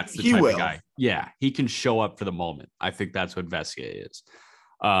think that's the type of guy. Yeah, he can show up for the moment. I think that's what Vesia is.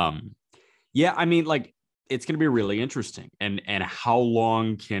 Yeah, I mean, like, it's going to be really interesting. And how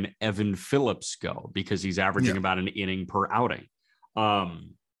long can Evan Phillips go? Because he's averaging about an inning per outing.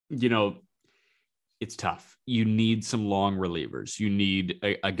 It's tough. You need some long relievers. You need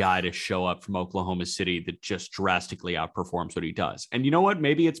a guy to show up from Oklahoma City that just drastically outperforms what he does. And you know what?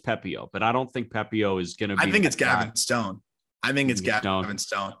 Maybe it's Pepio, but I don't think Pepio is going to be. I think it's Gavin Stone.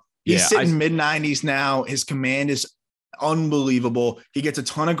 He's sitting mid-90s now. His command is unbelievable. He gets a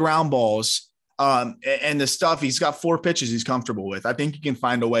ton of ground balls. And the stuff, he's got 4 pitches he's comfortable with. I think you can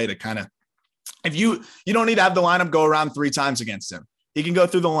find a way to kind of, if you don't need to have the lineup go around 3 times against him. He can go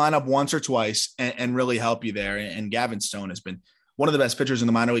through the lineup once or twice and really help you there. And Gavin Stone has been one of the best pitchers in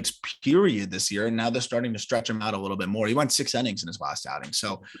the minor leagues period this year. And now they're starting to stretch him out a little bit more. He went 6 innings in his last outing.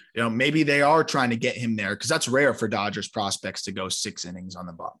 So, maybe they are trying to get him there because that's rare for Dodgers prospects to go 6 innings on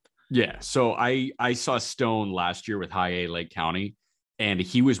the bump. Yeah. So I saw Stone last year with High A Lake County, and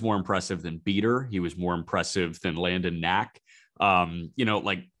he was more impressive than Beater. He was more impressive than Landon Knack.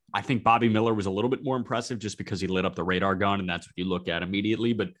 I think Bobby Miller was a little bit more impressive just because he lit up the radar gun, and that's what you look at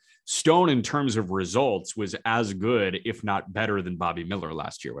immediately. But Stone, in terms of results, was as good, if not better, than Bobby Miller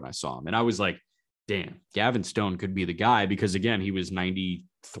last year when I saw him. And I was like, damn, Gavin Stone could be the guy because, again, he was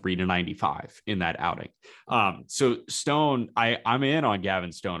 93 to 95 in that outing. So Stone, I'm in on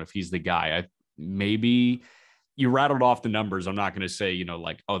Gavin Stone if he's the guy. Maybe you rattled off the numbers. I'm not going to say,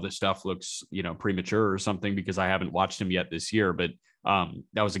 the stuff looks, premature or something because I haven't watched him yet this year. But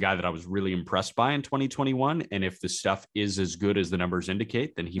that was a guy that I was really impressed by in 2021. And if the stuff is as good as the numbers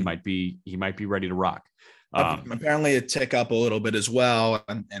indicate, then he might be ready to rock. Apparently a tick up a little bit as well.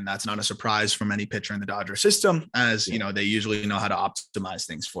 And that's not a surprise from any pitcher in the Dodger system, as they usually know how to optimize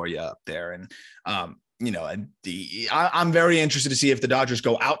things for you up there. And, I'm very interested to see if the Dodgers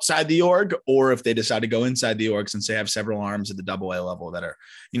go outside the org or if they decide to go inside the org, since they have several arms at the AA level that are,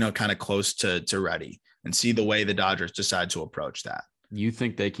 kind of close to ready, and see the way the Dodgers decide to approach that. You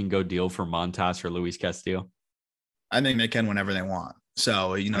think they can go deal for Montas or Luis Castillo? I think they can whenever they want.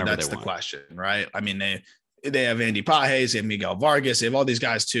 So, that's the question, right? I mean, they have Andy Pages, they have Miguel Vargas, they have all these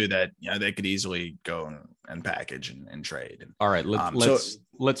guys too that, they could easily go and package and trade. All right,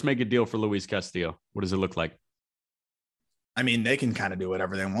 let's make a deal for Luis Castillo. What does it look like? I mean, they can kind of do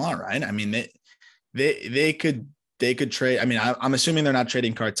whatever they want, right? I mean, they could trade. I mean, I'm assuming they're not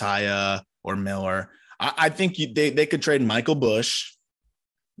trading Cartaya or Miller. I think they could trade Michael Busch.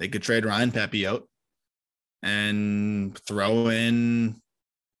 They could trade Ryan Pepiote and throw in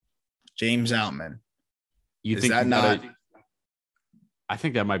James Outman. You think that not? I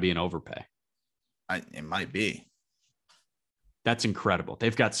think that might be an overpay. It might be. That's incredible.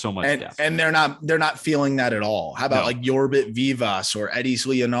 They've got so much depth, and they're not feeling that at all. How about like Yorbit Vivas or Eddys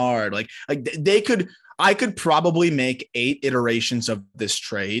Leonard? Like I could probably make 8 iterations of this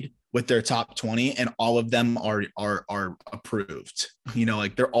trade with their top 20, and all of them are approved.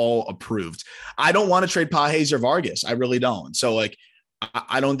 They're all approved. I don't want to trade Pages or Vargas. I really don't. So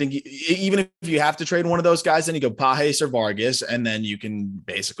I don't think even if you have to trade one of those guys, then you go Pages or Vargas, and then you can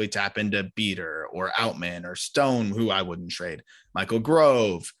basically tap into Beater or Outman or Stone, who I wouldn't trade. Michael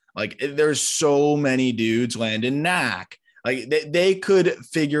Grove. There's so many dudes. Landon Knack. They could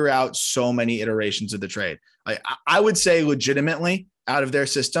figure out so many iterations of the trade. I would say legitimately out of their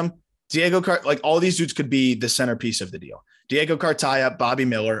system, all these dudes could be the centerpiece of the deal. Diego Cartaya, Bobby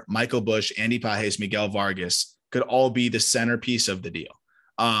Miller, Michael Busch, Andy Pages, Miguel Vargas could all be the centerpiece of the deal.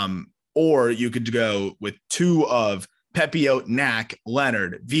 Or you could go with 2 of Pepiote, Knack,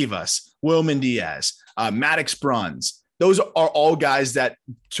 Leonard, Vivas, Wilman Diaz, Maddox Bruns. Those are all guys that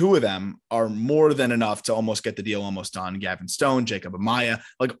 2 of them are more than enough to almost get the deal almost done. Gavin Stone, Jacob Amaya,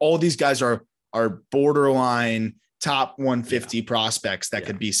 all these guys are borderline top 150 prospects that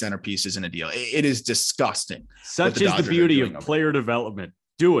could be centerpieces in a deal. It is disgusting. Such is the beauty of player development.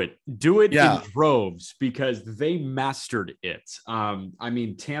 Do it Yeah. in droves because they mastered it.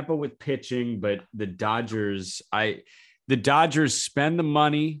 Tampa with pitching, but the Dodgers spend the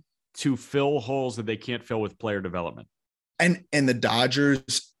money to fill holes that they can't fill with player development. And the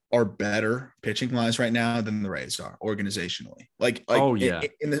Dodgers are better pitching wise right now than the Rays are organizationally. Oh yeah.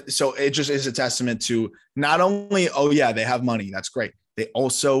 So it just is a testament to not only, oh yeah, they have money. That's great. They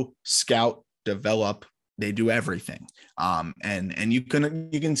also scout, develop, they do everything. And you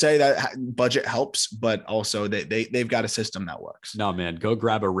can say that budget helps, but also they've got a system that works. No, man, go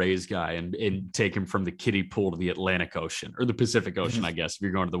grab a Rays guy and take him from the kiddie pool to the Atlantic Ocean or the Pacific Ocean, I guess, if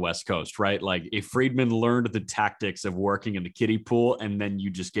you're going to the West Coast, right? Like if Friedman learned the tactics of working in the kiddie pool and then you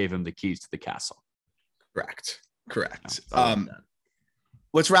just gave him the keys to the castle. Correct. No,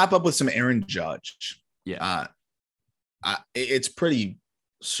 let's wrap up with some Aaron Judge. Yeah. It's pretty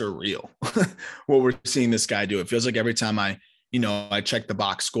surreal what we're seeing this guy do. It feels like every time I check the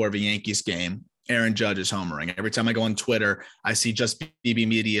box score of a Yankees game, Aaron Judge is homering. Every time I go on Twitter, I see Just BB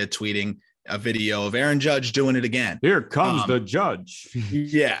Media tweeting a video of Aaron Judge doing it again. Here comes the Judge.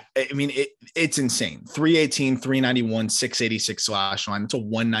 Yeah. I mean, it's insane. 318, 391, 686 slash line. It's a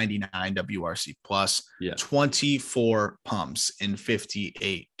 199 WRC plus. Yeah. 24 pumps in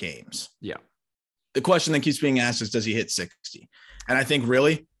 58 games. Yeah. The question that keeps being asked is, does he hit 60? And I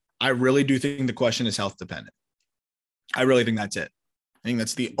really do think the question is health dependent. I really think that's it. I think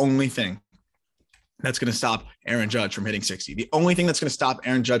that's the only thing that's going to stop Aaron Judge from hitting 60. The only thing that's going to stop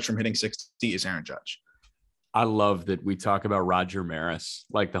Aaron Judge from hitting 60 is Aaron Judge. I love that we talk about Roger Maris,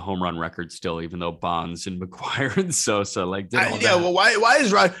 like the home run record still, even though Bonds and McGuire and Sosa well, why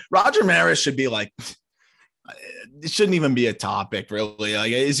is Roger Maris should be like, it shouldn't even be a topic really.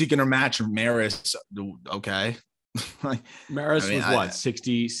 Like, is he going to match Maris? Okay. Maris was what,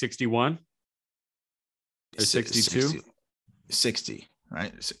 60, 61 or 62? 60,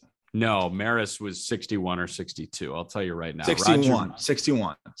 right? No, Maris was 61 or 62. I'll tell you right now. 61.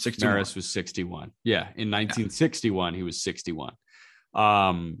 Maris was 61. Yeah. In 1961, he was 61.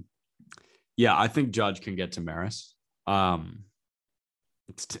 Yeah, I think Judge can get to Maris.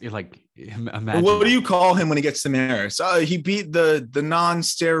 It's like, imagine. What do you call him when he gets to Maris? He beat the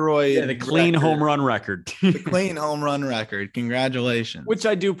non-steroid, the clean record. Home run record. The clean home run record. Congratulations. Which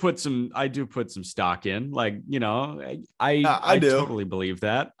I do put some stock in. Like, I do totally believe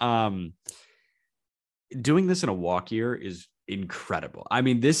that. Doing this in a walk year is incredible. I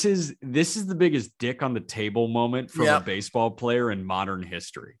mean, this is the biggest dick on the table moment from a baseball player in modern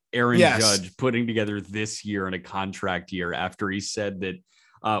history. Aaron Judge putting together this year in a contract year after he said that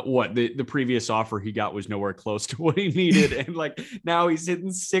the previous offer he got was nowhere close to what he needed. And like now he's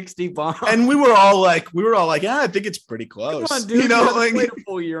hitting 60 bombs. And we were all like, yeah, I think it's pretty close. Come on, dude, you played a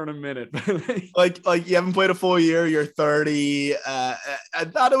full year in a minute. like you haven't played a full year, you're 30. I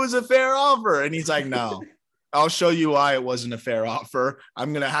thought it was a fair offer. And he's like, no. I'll show you why it wasn't a fair offer.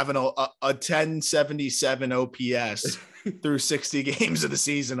 I'm going to have a 1077 OPS through 60 games of the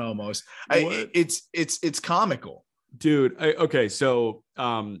season almost. It's comical. Dude, okay, so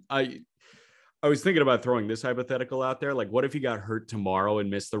I was thinking about throwing this hypothetical out there. Like, what if he got hurt tomorrow and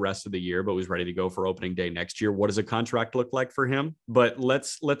missed the rest of the year, but was ready to go for opening day next year? What does a contract look like for him? But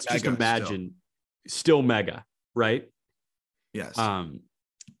let's just imagine still mega, right? Yes.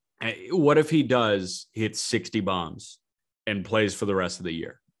 What if he does hit 60 bombs and plays for the rest of the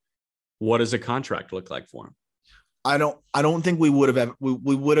year? What does a contract look like for him? I don't think we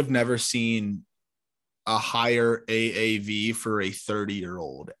would have never seen a higher AAV for a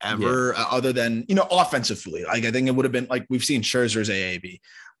 30-year-old ever, other than, offensively. Like, I think it would have been like, we've seen Scherzer's AAV,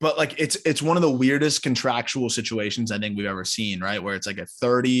 but like, it's one of the weirdest contractual situations I think we've ever seen, right? Where it's like a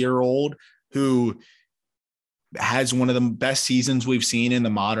 30-year-old who has one of the best seasons we've seen in the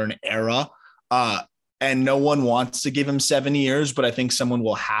modern era. And no one wants to give him 7 years, but I think someone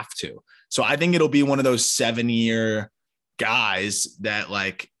will have to. So I think it'll be one of those 7-year guys that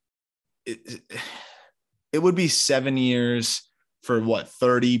like, it would be 7 years for what,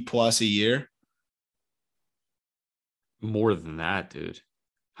 30 plus a year? More than that, dude.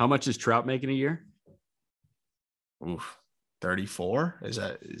 How much is Trout making a year? Oof, 34? Is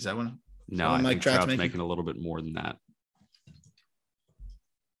that one? No, I think Trout's making a little bit more than that.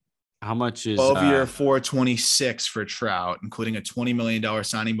 How much is 12-year 426 for Trout, including a $20 million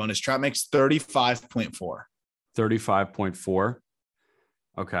signing bonus? Trout makes 35.4. 35.4.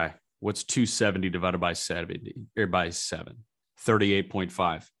 Okay. What's 270 divided by 70 or by 7? 38.5.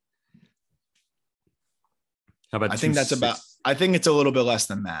 How about I think it's a little bit less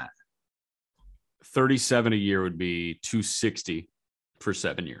than that. 37 a year would be 260 for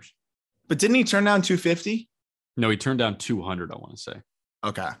 7 years. But didn't he turn down 250? No, he turned down 200, I want to say.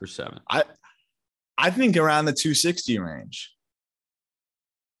 Okay. for 7. I think around the 260 range.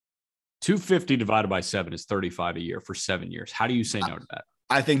 250 divided by 7 is 35 a year for 7 years. How do you say no to that?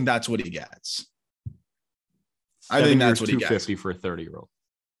 I think that's what he gets. 7 I think that's years, what he gets. 250 for a 30-year-old.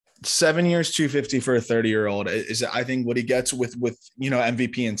 7 years, 250 for a 30-year-old is, I think, what he gets with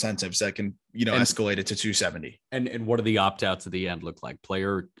MVP incentives that can, escalate it to 270. And what do the opt-outs at the end look like?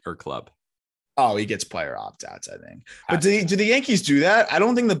 Player or club? Oh, he gets player opt-outs, I think. But do the Yankees do that? I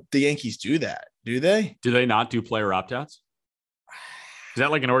don't think the Yankees do that. Do they? Do they not do player opt-outs? Is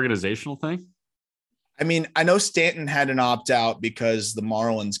that like an organizational thing? I mean, I know Stanton had an opt-out because the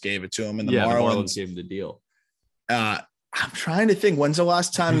Marlins gave it to him, and the Marlins gave him the deal. I'm trying to think, when's the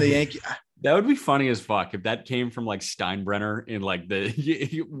last time the Yankees? That would be funny as fuck if that came from like Steinbrenner in like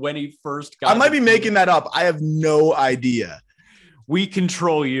when he first got. I might be making that up. I have no idea. We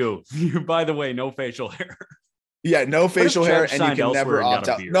control you. By the way, no facial hair. Yeah, no facial hair, and you can never opt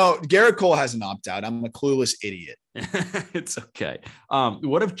out. No, Garrett Cole has an opt out. I'm a clueless idiot. It's okay.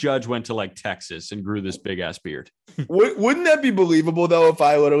 What if Judge went to like Texas and grew this big ass beard? Wouldn't that be believable though? If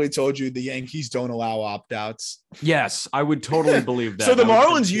I literally told you the Yankees don't allow opt outs? Yes, I would totally believe that. So the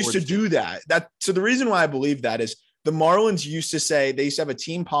Marlins used to do that. So the reason why I believe that is the Marlins used to say they used to have a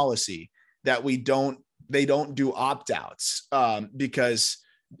team policy that they don't do opt outs because.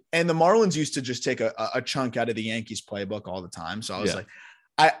 And the Marlins used to just take a chunk out of the Yankees playbook all the time. So I was like,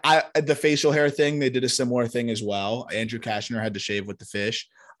 the facial hair thing, they did a similar thing as well. Andrew Kashner had to shave with the fish.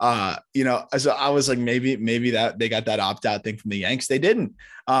 So I was like, maybe that they got that opt-out thing from the Yanks. They didn't.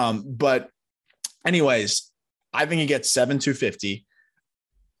 But anyways, I think he gets 7,250.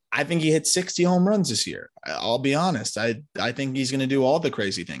 I think he hit 60 home runs this year. I'll be honest. I think he's going to do all the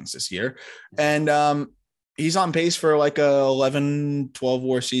crazy things this year. And, he's on pace for like a 11, 12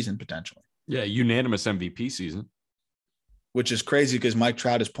 war season potentially. Yeah, unanimous MVP season. Which is crazy because Mike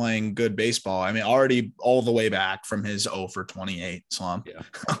Trout is playing good baseball. I mean, already all the way back from his 0 for 28 slump. Yeah.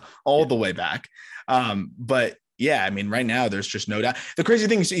 The way back. But yeah, I mean, right now there's just no doubt. The crazy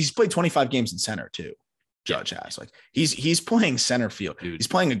thing is he's played 25 games in center too. Judge has. Like he's playing center field. Dude. He's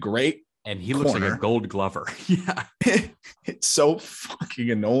playing a great and he looks like a Gold Glover. Yeah. It's so fucking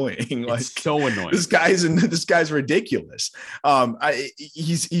annoying. Like it's so annoying. This guy's ridiculous.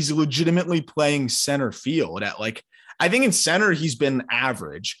 He's legitimately playing center field at like, I think in center he's been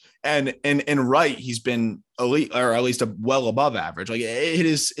average and in right he's been elite or at least well above average. Like it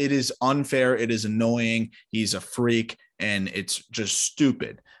is unfair. It is annoying. He's a freak and it's just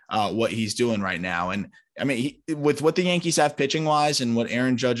stupid what he's doing right now. And I mean, with what the Yankees have pitching wise and what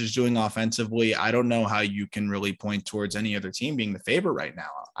Aaron Judge is doing offensively, I don't know how you can really point towards any other team being the favorite right now.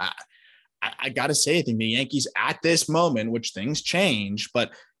 I got to say, I think the Yankees at this moment, which things change,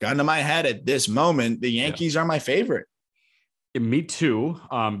 but gun to my head at this moment, the Yankees are my favorite. Me too,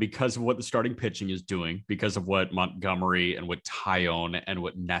 because of what the starting pitching is doing, because of what Montgomery and what Tyone and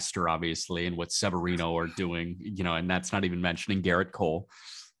what Nestor, obviously, and what Severino are doing, and that's not even mentioning Garrett Cole.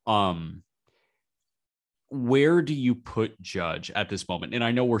 Where do you put Judge at this moment? And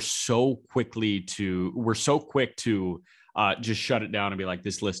I know we're so quick to just shut it down and be like,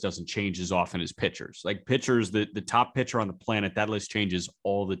 this list doesn't change as often as pitchers. Like pitchers, the top pitcher on the planet, that list changes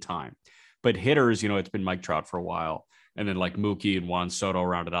all the time. But hitters, it's been Mike Trout for a while. And then like Mookie and Juan Soto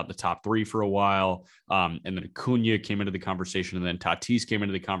rounded out the top 3 for a while. And then Acuna came into the conversation, and then Tatis came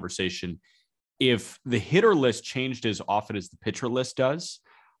into the conversation. If the hitter list changed as often as the pitcher list does,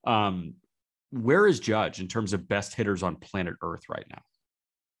 where is Judge in terms of best hitters on planet Earth right now?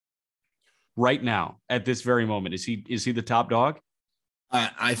 Right now, at this very moment, is he the top dog?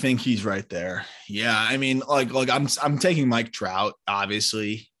 I think he's right there. Yeah, I mean, like I'm taking Mike Trout,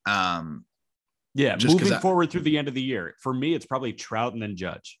 obviously. Moving forward through the end of the year, for me, it's probably Trout and then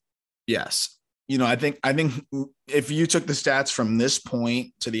Judge. Yes. I think if you took the stats from this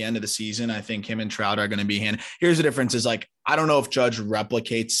point to the end of the season, I think him and Trout are going to be hand. Here's the difference is like, I don't know if Judge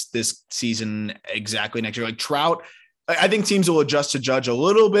replicates this season exactly next year. Like Trout, I think teams will adjust to Judge a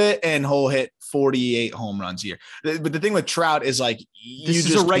little bit and he'll hit 48 home runs a year. But the thing with Trout is like, this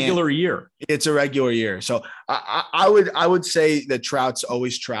is a regular year. It's a regular year. So I would say that Trout's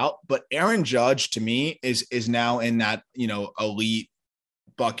always Trout, but Aaron Judge to me is now in that, elite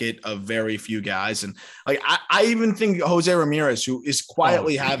bucket of very few guys. And like, I even think Jose Ramirez, who is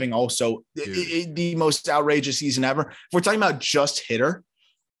quietly having also the most outrageous season ever. If we're talking about just hitter,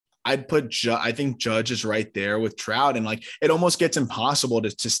 I'd put I think Judge is right there with Trout. And like, it almost gets impossible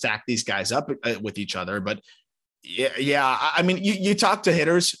to stack these guys up with each other. But yeah. I mean, you talk to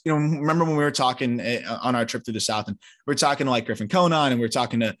hitters, remember when we were talking on our trip through the South and we're talking to like Griffin Conan and we're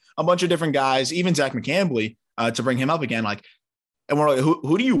talking to a bunch of different guys, even Zach McCambley, to bring him up again. Like, And we're like,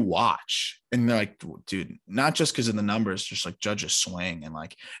 who do you watch? And they're like, dude, not just because of the numbers, just like Judge's swing and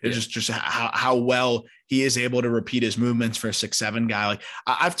like it's just how well he is able to repeat his movements for a 6'7" guy. Like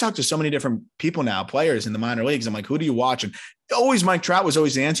I've talked to so many different people now, players in the minor leagues. I'm like, who do you watch? And always Mike Trout was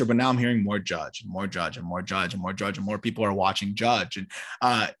always the answer, but now I'm hearing more Judge and more Judge and more Judge and more Judge, and more people are watching Judge.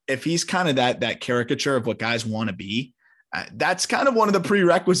 And if he's kind of that caricature of what guys want to be, that's kind of one of the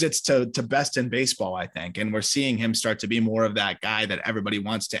prerequisites to best in baseball, I think. And we're seeing him start to be more of that guy that everybody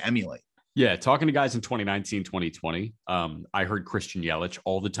wants to emulate. Yeah. Talking to guys in 2019, 2020, I heard Christian Yelich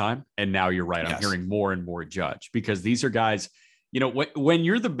all the time. And now you're right. I'm hearing more and more Judge, because these are guys, you know, when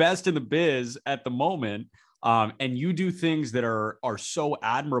you're the best in the biz at the moment, and you do things that are so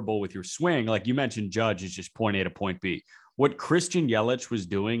admirable with your swing, like you mentioned, Judge is just point A to point B. What Christian Yelich was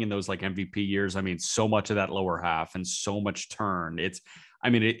doing in those like MVP years, I mean, so much of that lower half and so much turn. It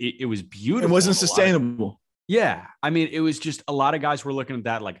was beautiful. It wasn't sustainable. Yeah. I mean, it was just a lot of guys were looking at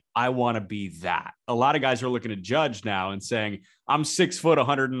that like, I want to be that. A lot of guys are looking at Judge now and saying, I'm 6 foot,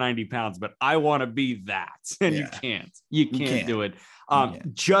 190 pounds, but I want to be that. And you can't do it.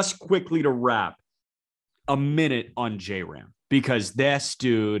 Just quickly to wrap, a minute on J-Ram, because this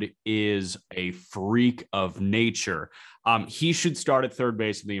dude is a freak of nature. He should start at third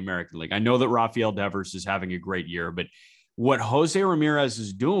base in the American League. I know that Rafael Devers is having a great year, but what Jose Ramirez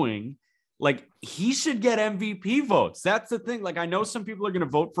is doing, like, he should get MVP votes. That's the thing. Like, I know some people are going to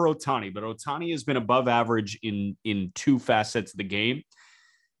vote for Ohtani, but Ohtani has been above average in two facets of the game.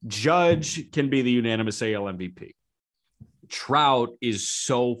 Judge can be the unanimous AL MVP. Trout is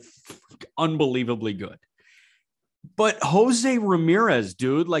so unbelievably good. But Jose Ramirez,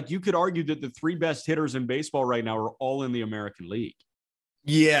 dude, like, you could argue that the 3 best hitters in baseball right now are all in the American League.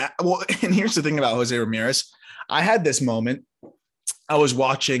 Yeah. Well, and here's the thing about Jose Ramirez. I had this moment. I was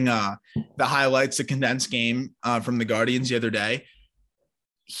watching the highlights, the condensed game from the Guardians the other day.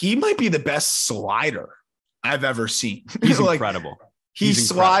 He might be the best slider I've ever seen. He's incredible. He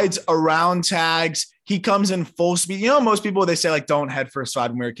slides around tags. He comes in full speed. You know, most people, they say like, don't head first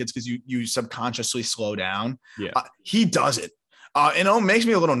slide when we're kids because you subconsciously slow down. Yeah. He does it. It makes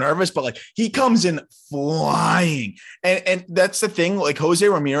me a little nervous, but like he comes in flying. And that's the thing. Like Jose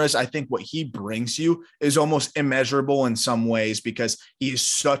Ramirez, I think what he brings you is almost immeasurable in some ways because he is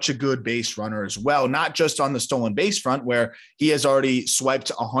such a good base runner as well. Not just on the stolen base front, where he has already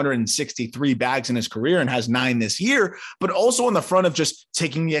swiped 163 bags in his career and has 9 this year, but also in the front of just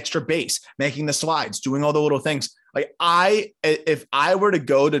taking the extra base, making the slides, doing all the little things. Like if I were to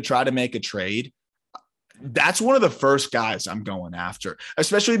go to try to make a trade, that's one of the first guys I'm going after,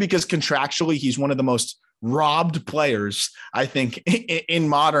 especially because contractually he's one of the most robbed players, I think, in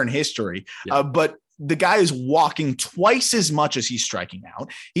modern history. Yeah. But the guy is walking twice as much as he's striking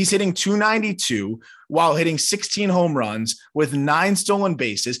out. He's hitting 292 while hitting 16 home runs with 9 stolen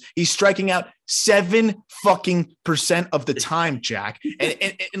bases. He's striking out 7% of the time, Jack.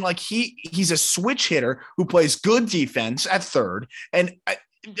 And like he's a switch hitter who plays good defense at third. And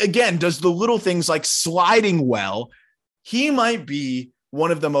again, does the little things like sliding well. He might be one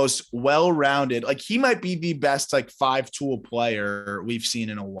of the most well-rounded, like he might be the best like 5-tool player we've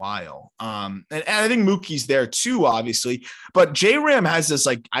seen in a while. And I think Mookie's there too, obviously, but J-Ram has this,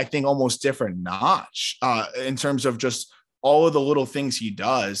 like, I think almost different notch in terms of just all of the little things he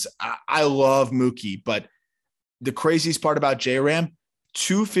does. I love Mookie, but the craziest part about J-Ram,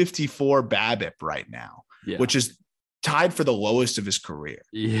 254 BABIP right now, which is tied for the lowest of his career.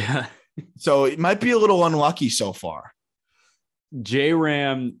 Yeah. So it might be a little unlucky so far.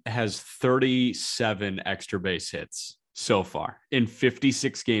 J-Ram has 37 extra base hits so far. In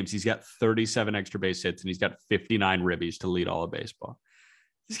 56 games, he's got 37 extra base hits and he's got 59 ribbies to lead all of baseball.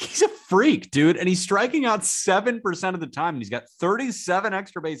 He's a freak, dude. And he's striking out 7% of the time. And he's got 37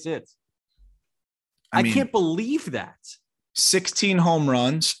 extra base hits. I mean, can't believe that. 16 home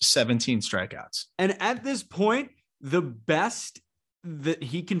runs, 17 strikeouts. And at this point, the best that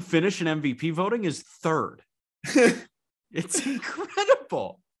he can finish in MVP voting is third. It's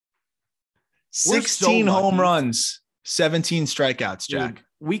incredible. 16 home runs, 17 strikeouts, Jack. Dude,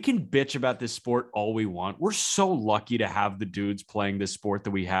 we can bitch about this sport all we want. We're so lucky to have the dudes playing this sport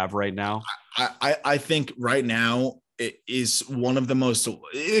that we have right now. I think right now it is one of the most,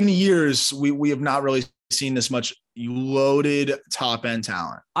 in years, we have not really seen this much loaded top end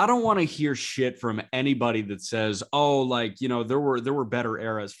talent. I don't want to hear shit from anybody that says, oh, like, you know, there were better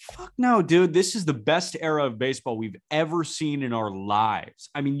eras. Fuck no, dude. This is the best era of baseball we've ever seen in our lives.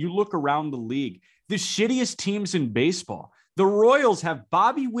 I mean, you look around the league, the shittiest teams in baseball. The Royals have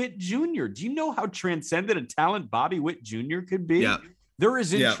Bobby Witt Jr. Do you know how transcendent a talent Bobby Witt Jr. could be? Yeah. There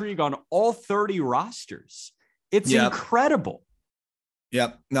is intrigue on all 30 rosters. It's incredible.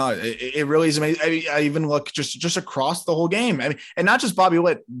 Yep. No, it really is amazing. I even look just across the whole game. I mean, and not just Bobby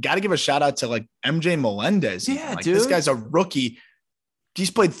Witt. Got to give a shout out to like MJ Melendez. Yeah, like dude. This guy's a rookie. He's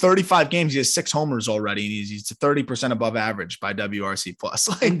played 35 games. He has 6 homers already. And he's 30% above average by WRC plus.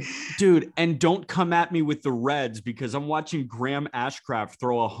 Like, dude, and don't come at me with the Reds because I'm watching Graham Ashcraft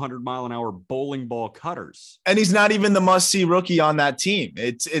throw 100-mile-an-hour bowling ball cutters. And he's not even the must-see rookie on that team.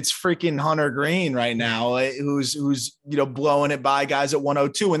 It's freaking Hunter Green right now, who's blowing it by guys at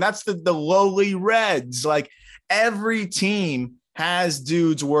 102. And that's the lowly Reds. Like, every team has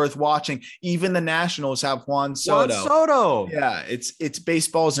dudes worth watching. Even the Nationals have Juan Soto. Yeah, it's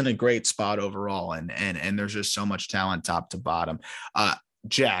baseball's in a great spot overall, and there's just so much talent top to bottom.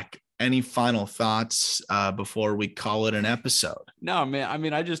 Jack, any final thoughts before we call it an episode? No, man. I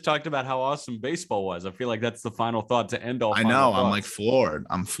mean, I just talked about how awesome baseball was. I feel like that's the final thought to end all. I know. I'm like floored.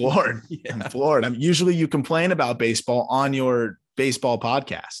 I'm floored. Yeah. I'm floored. Usually you complain about baseball on your baseball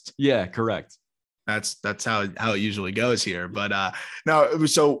podcast. Yeah, correct. That's how it usually goes here. But no,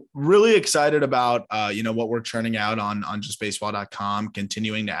 so really excited about what we're churning out on justbaseball.com,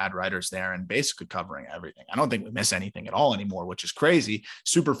 continuing to add writers there and basically covering everything. I don't think we miss anything at all anymore, which is crazy,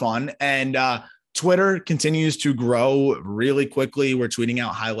 super fun. And Twitter continues to grow really quickly. We're tweeting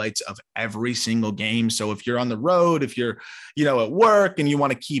out highlights of every single game. So if you're on the road, if you're at work and you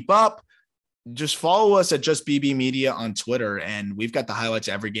want to keep up, just follow us at Just BB Media on Twitter, and we've got the highlights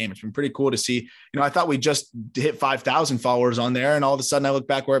of every game. It's been pretty cool to see. I thought we just hit 5,000 followers on there, and all of a sudden I look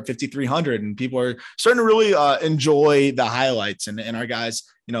back, we're at 5,300, and people are starting to really enjoy the highlights. And our guys,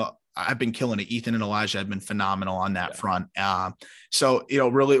 I've been killing it. Ethan and Elijah have been phenomenal on that front. So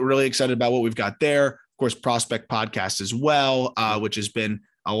really, really excited about what we've got there. Of course, Prospect Podcast as well, which has been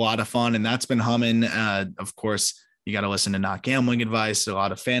a lot of fun, and that's been humming. Of course, you got to listen to Not Gambling Advice, a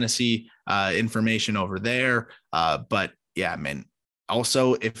lot of fantasy information over there. But yeah, man,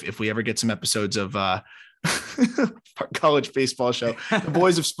 also if we ever get some episodes of our college baseball show, the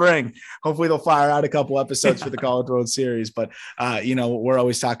Boys of Spring, hopefully they'll fire out a couple episodes for the College World Series. But we're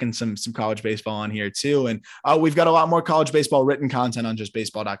always talking some college baseball on here too. And we've got a lot more college baseball written content on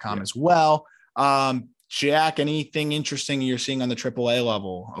justbaseball.com as well. Jack, anything interesting you're seeing on the AAA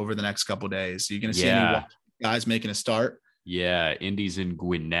level over the next couple of days? Are you going to see any guys making a start? Yeah, Indy's in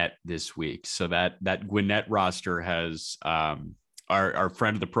Gwinnett this week. So that Gwinnett roster has our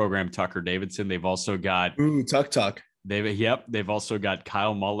friend of the program, Tucker Davidson. They've also got Tuck. They've also got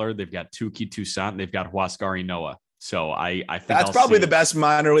Kyle Muller. They've got Tuki Toussaint. They've got Huascari Noah. So I think that's probably the best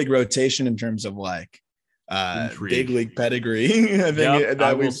minor league rotation in terms of like big league pedigree.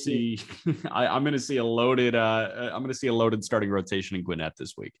 I will see. I'm going to see a loaded. I'm going to see a loaded starting rotation in Gwinnett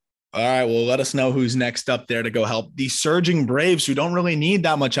this week. All right, well, let us know who's next up there to go help the surging Braves, who don't really need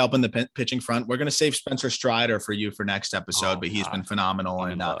that much help in the pitching front. We're going to save Spencer Strider for you for next episode, but he's been phenomenal.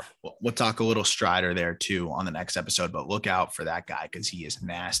 And we'll talk a little Strider there too on the next episode, but look out for that guy because he is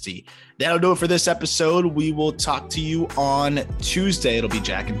nasty. That'll do it for this episode. We will talk to you on Tuesday. It'll be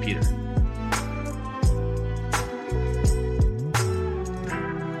Jack and Peter.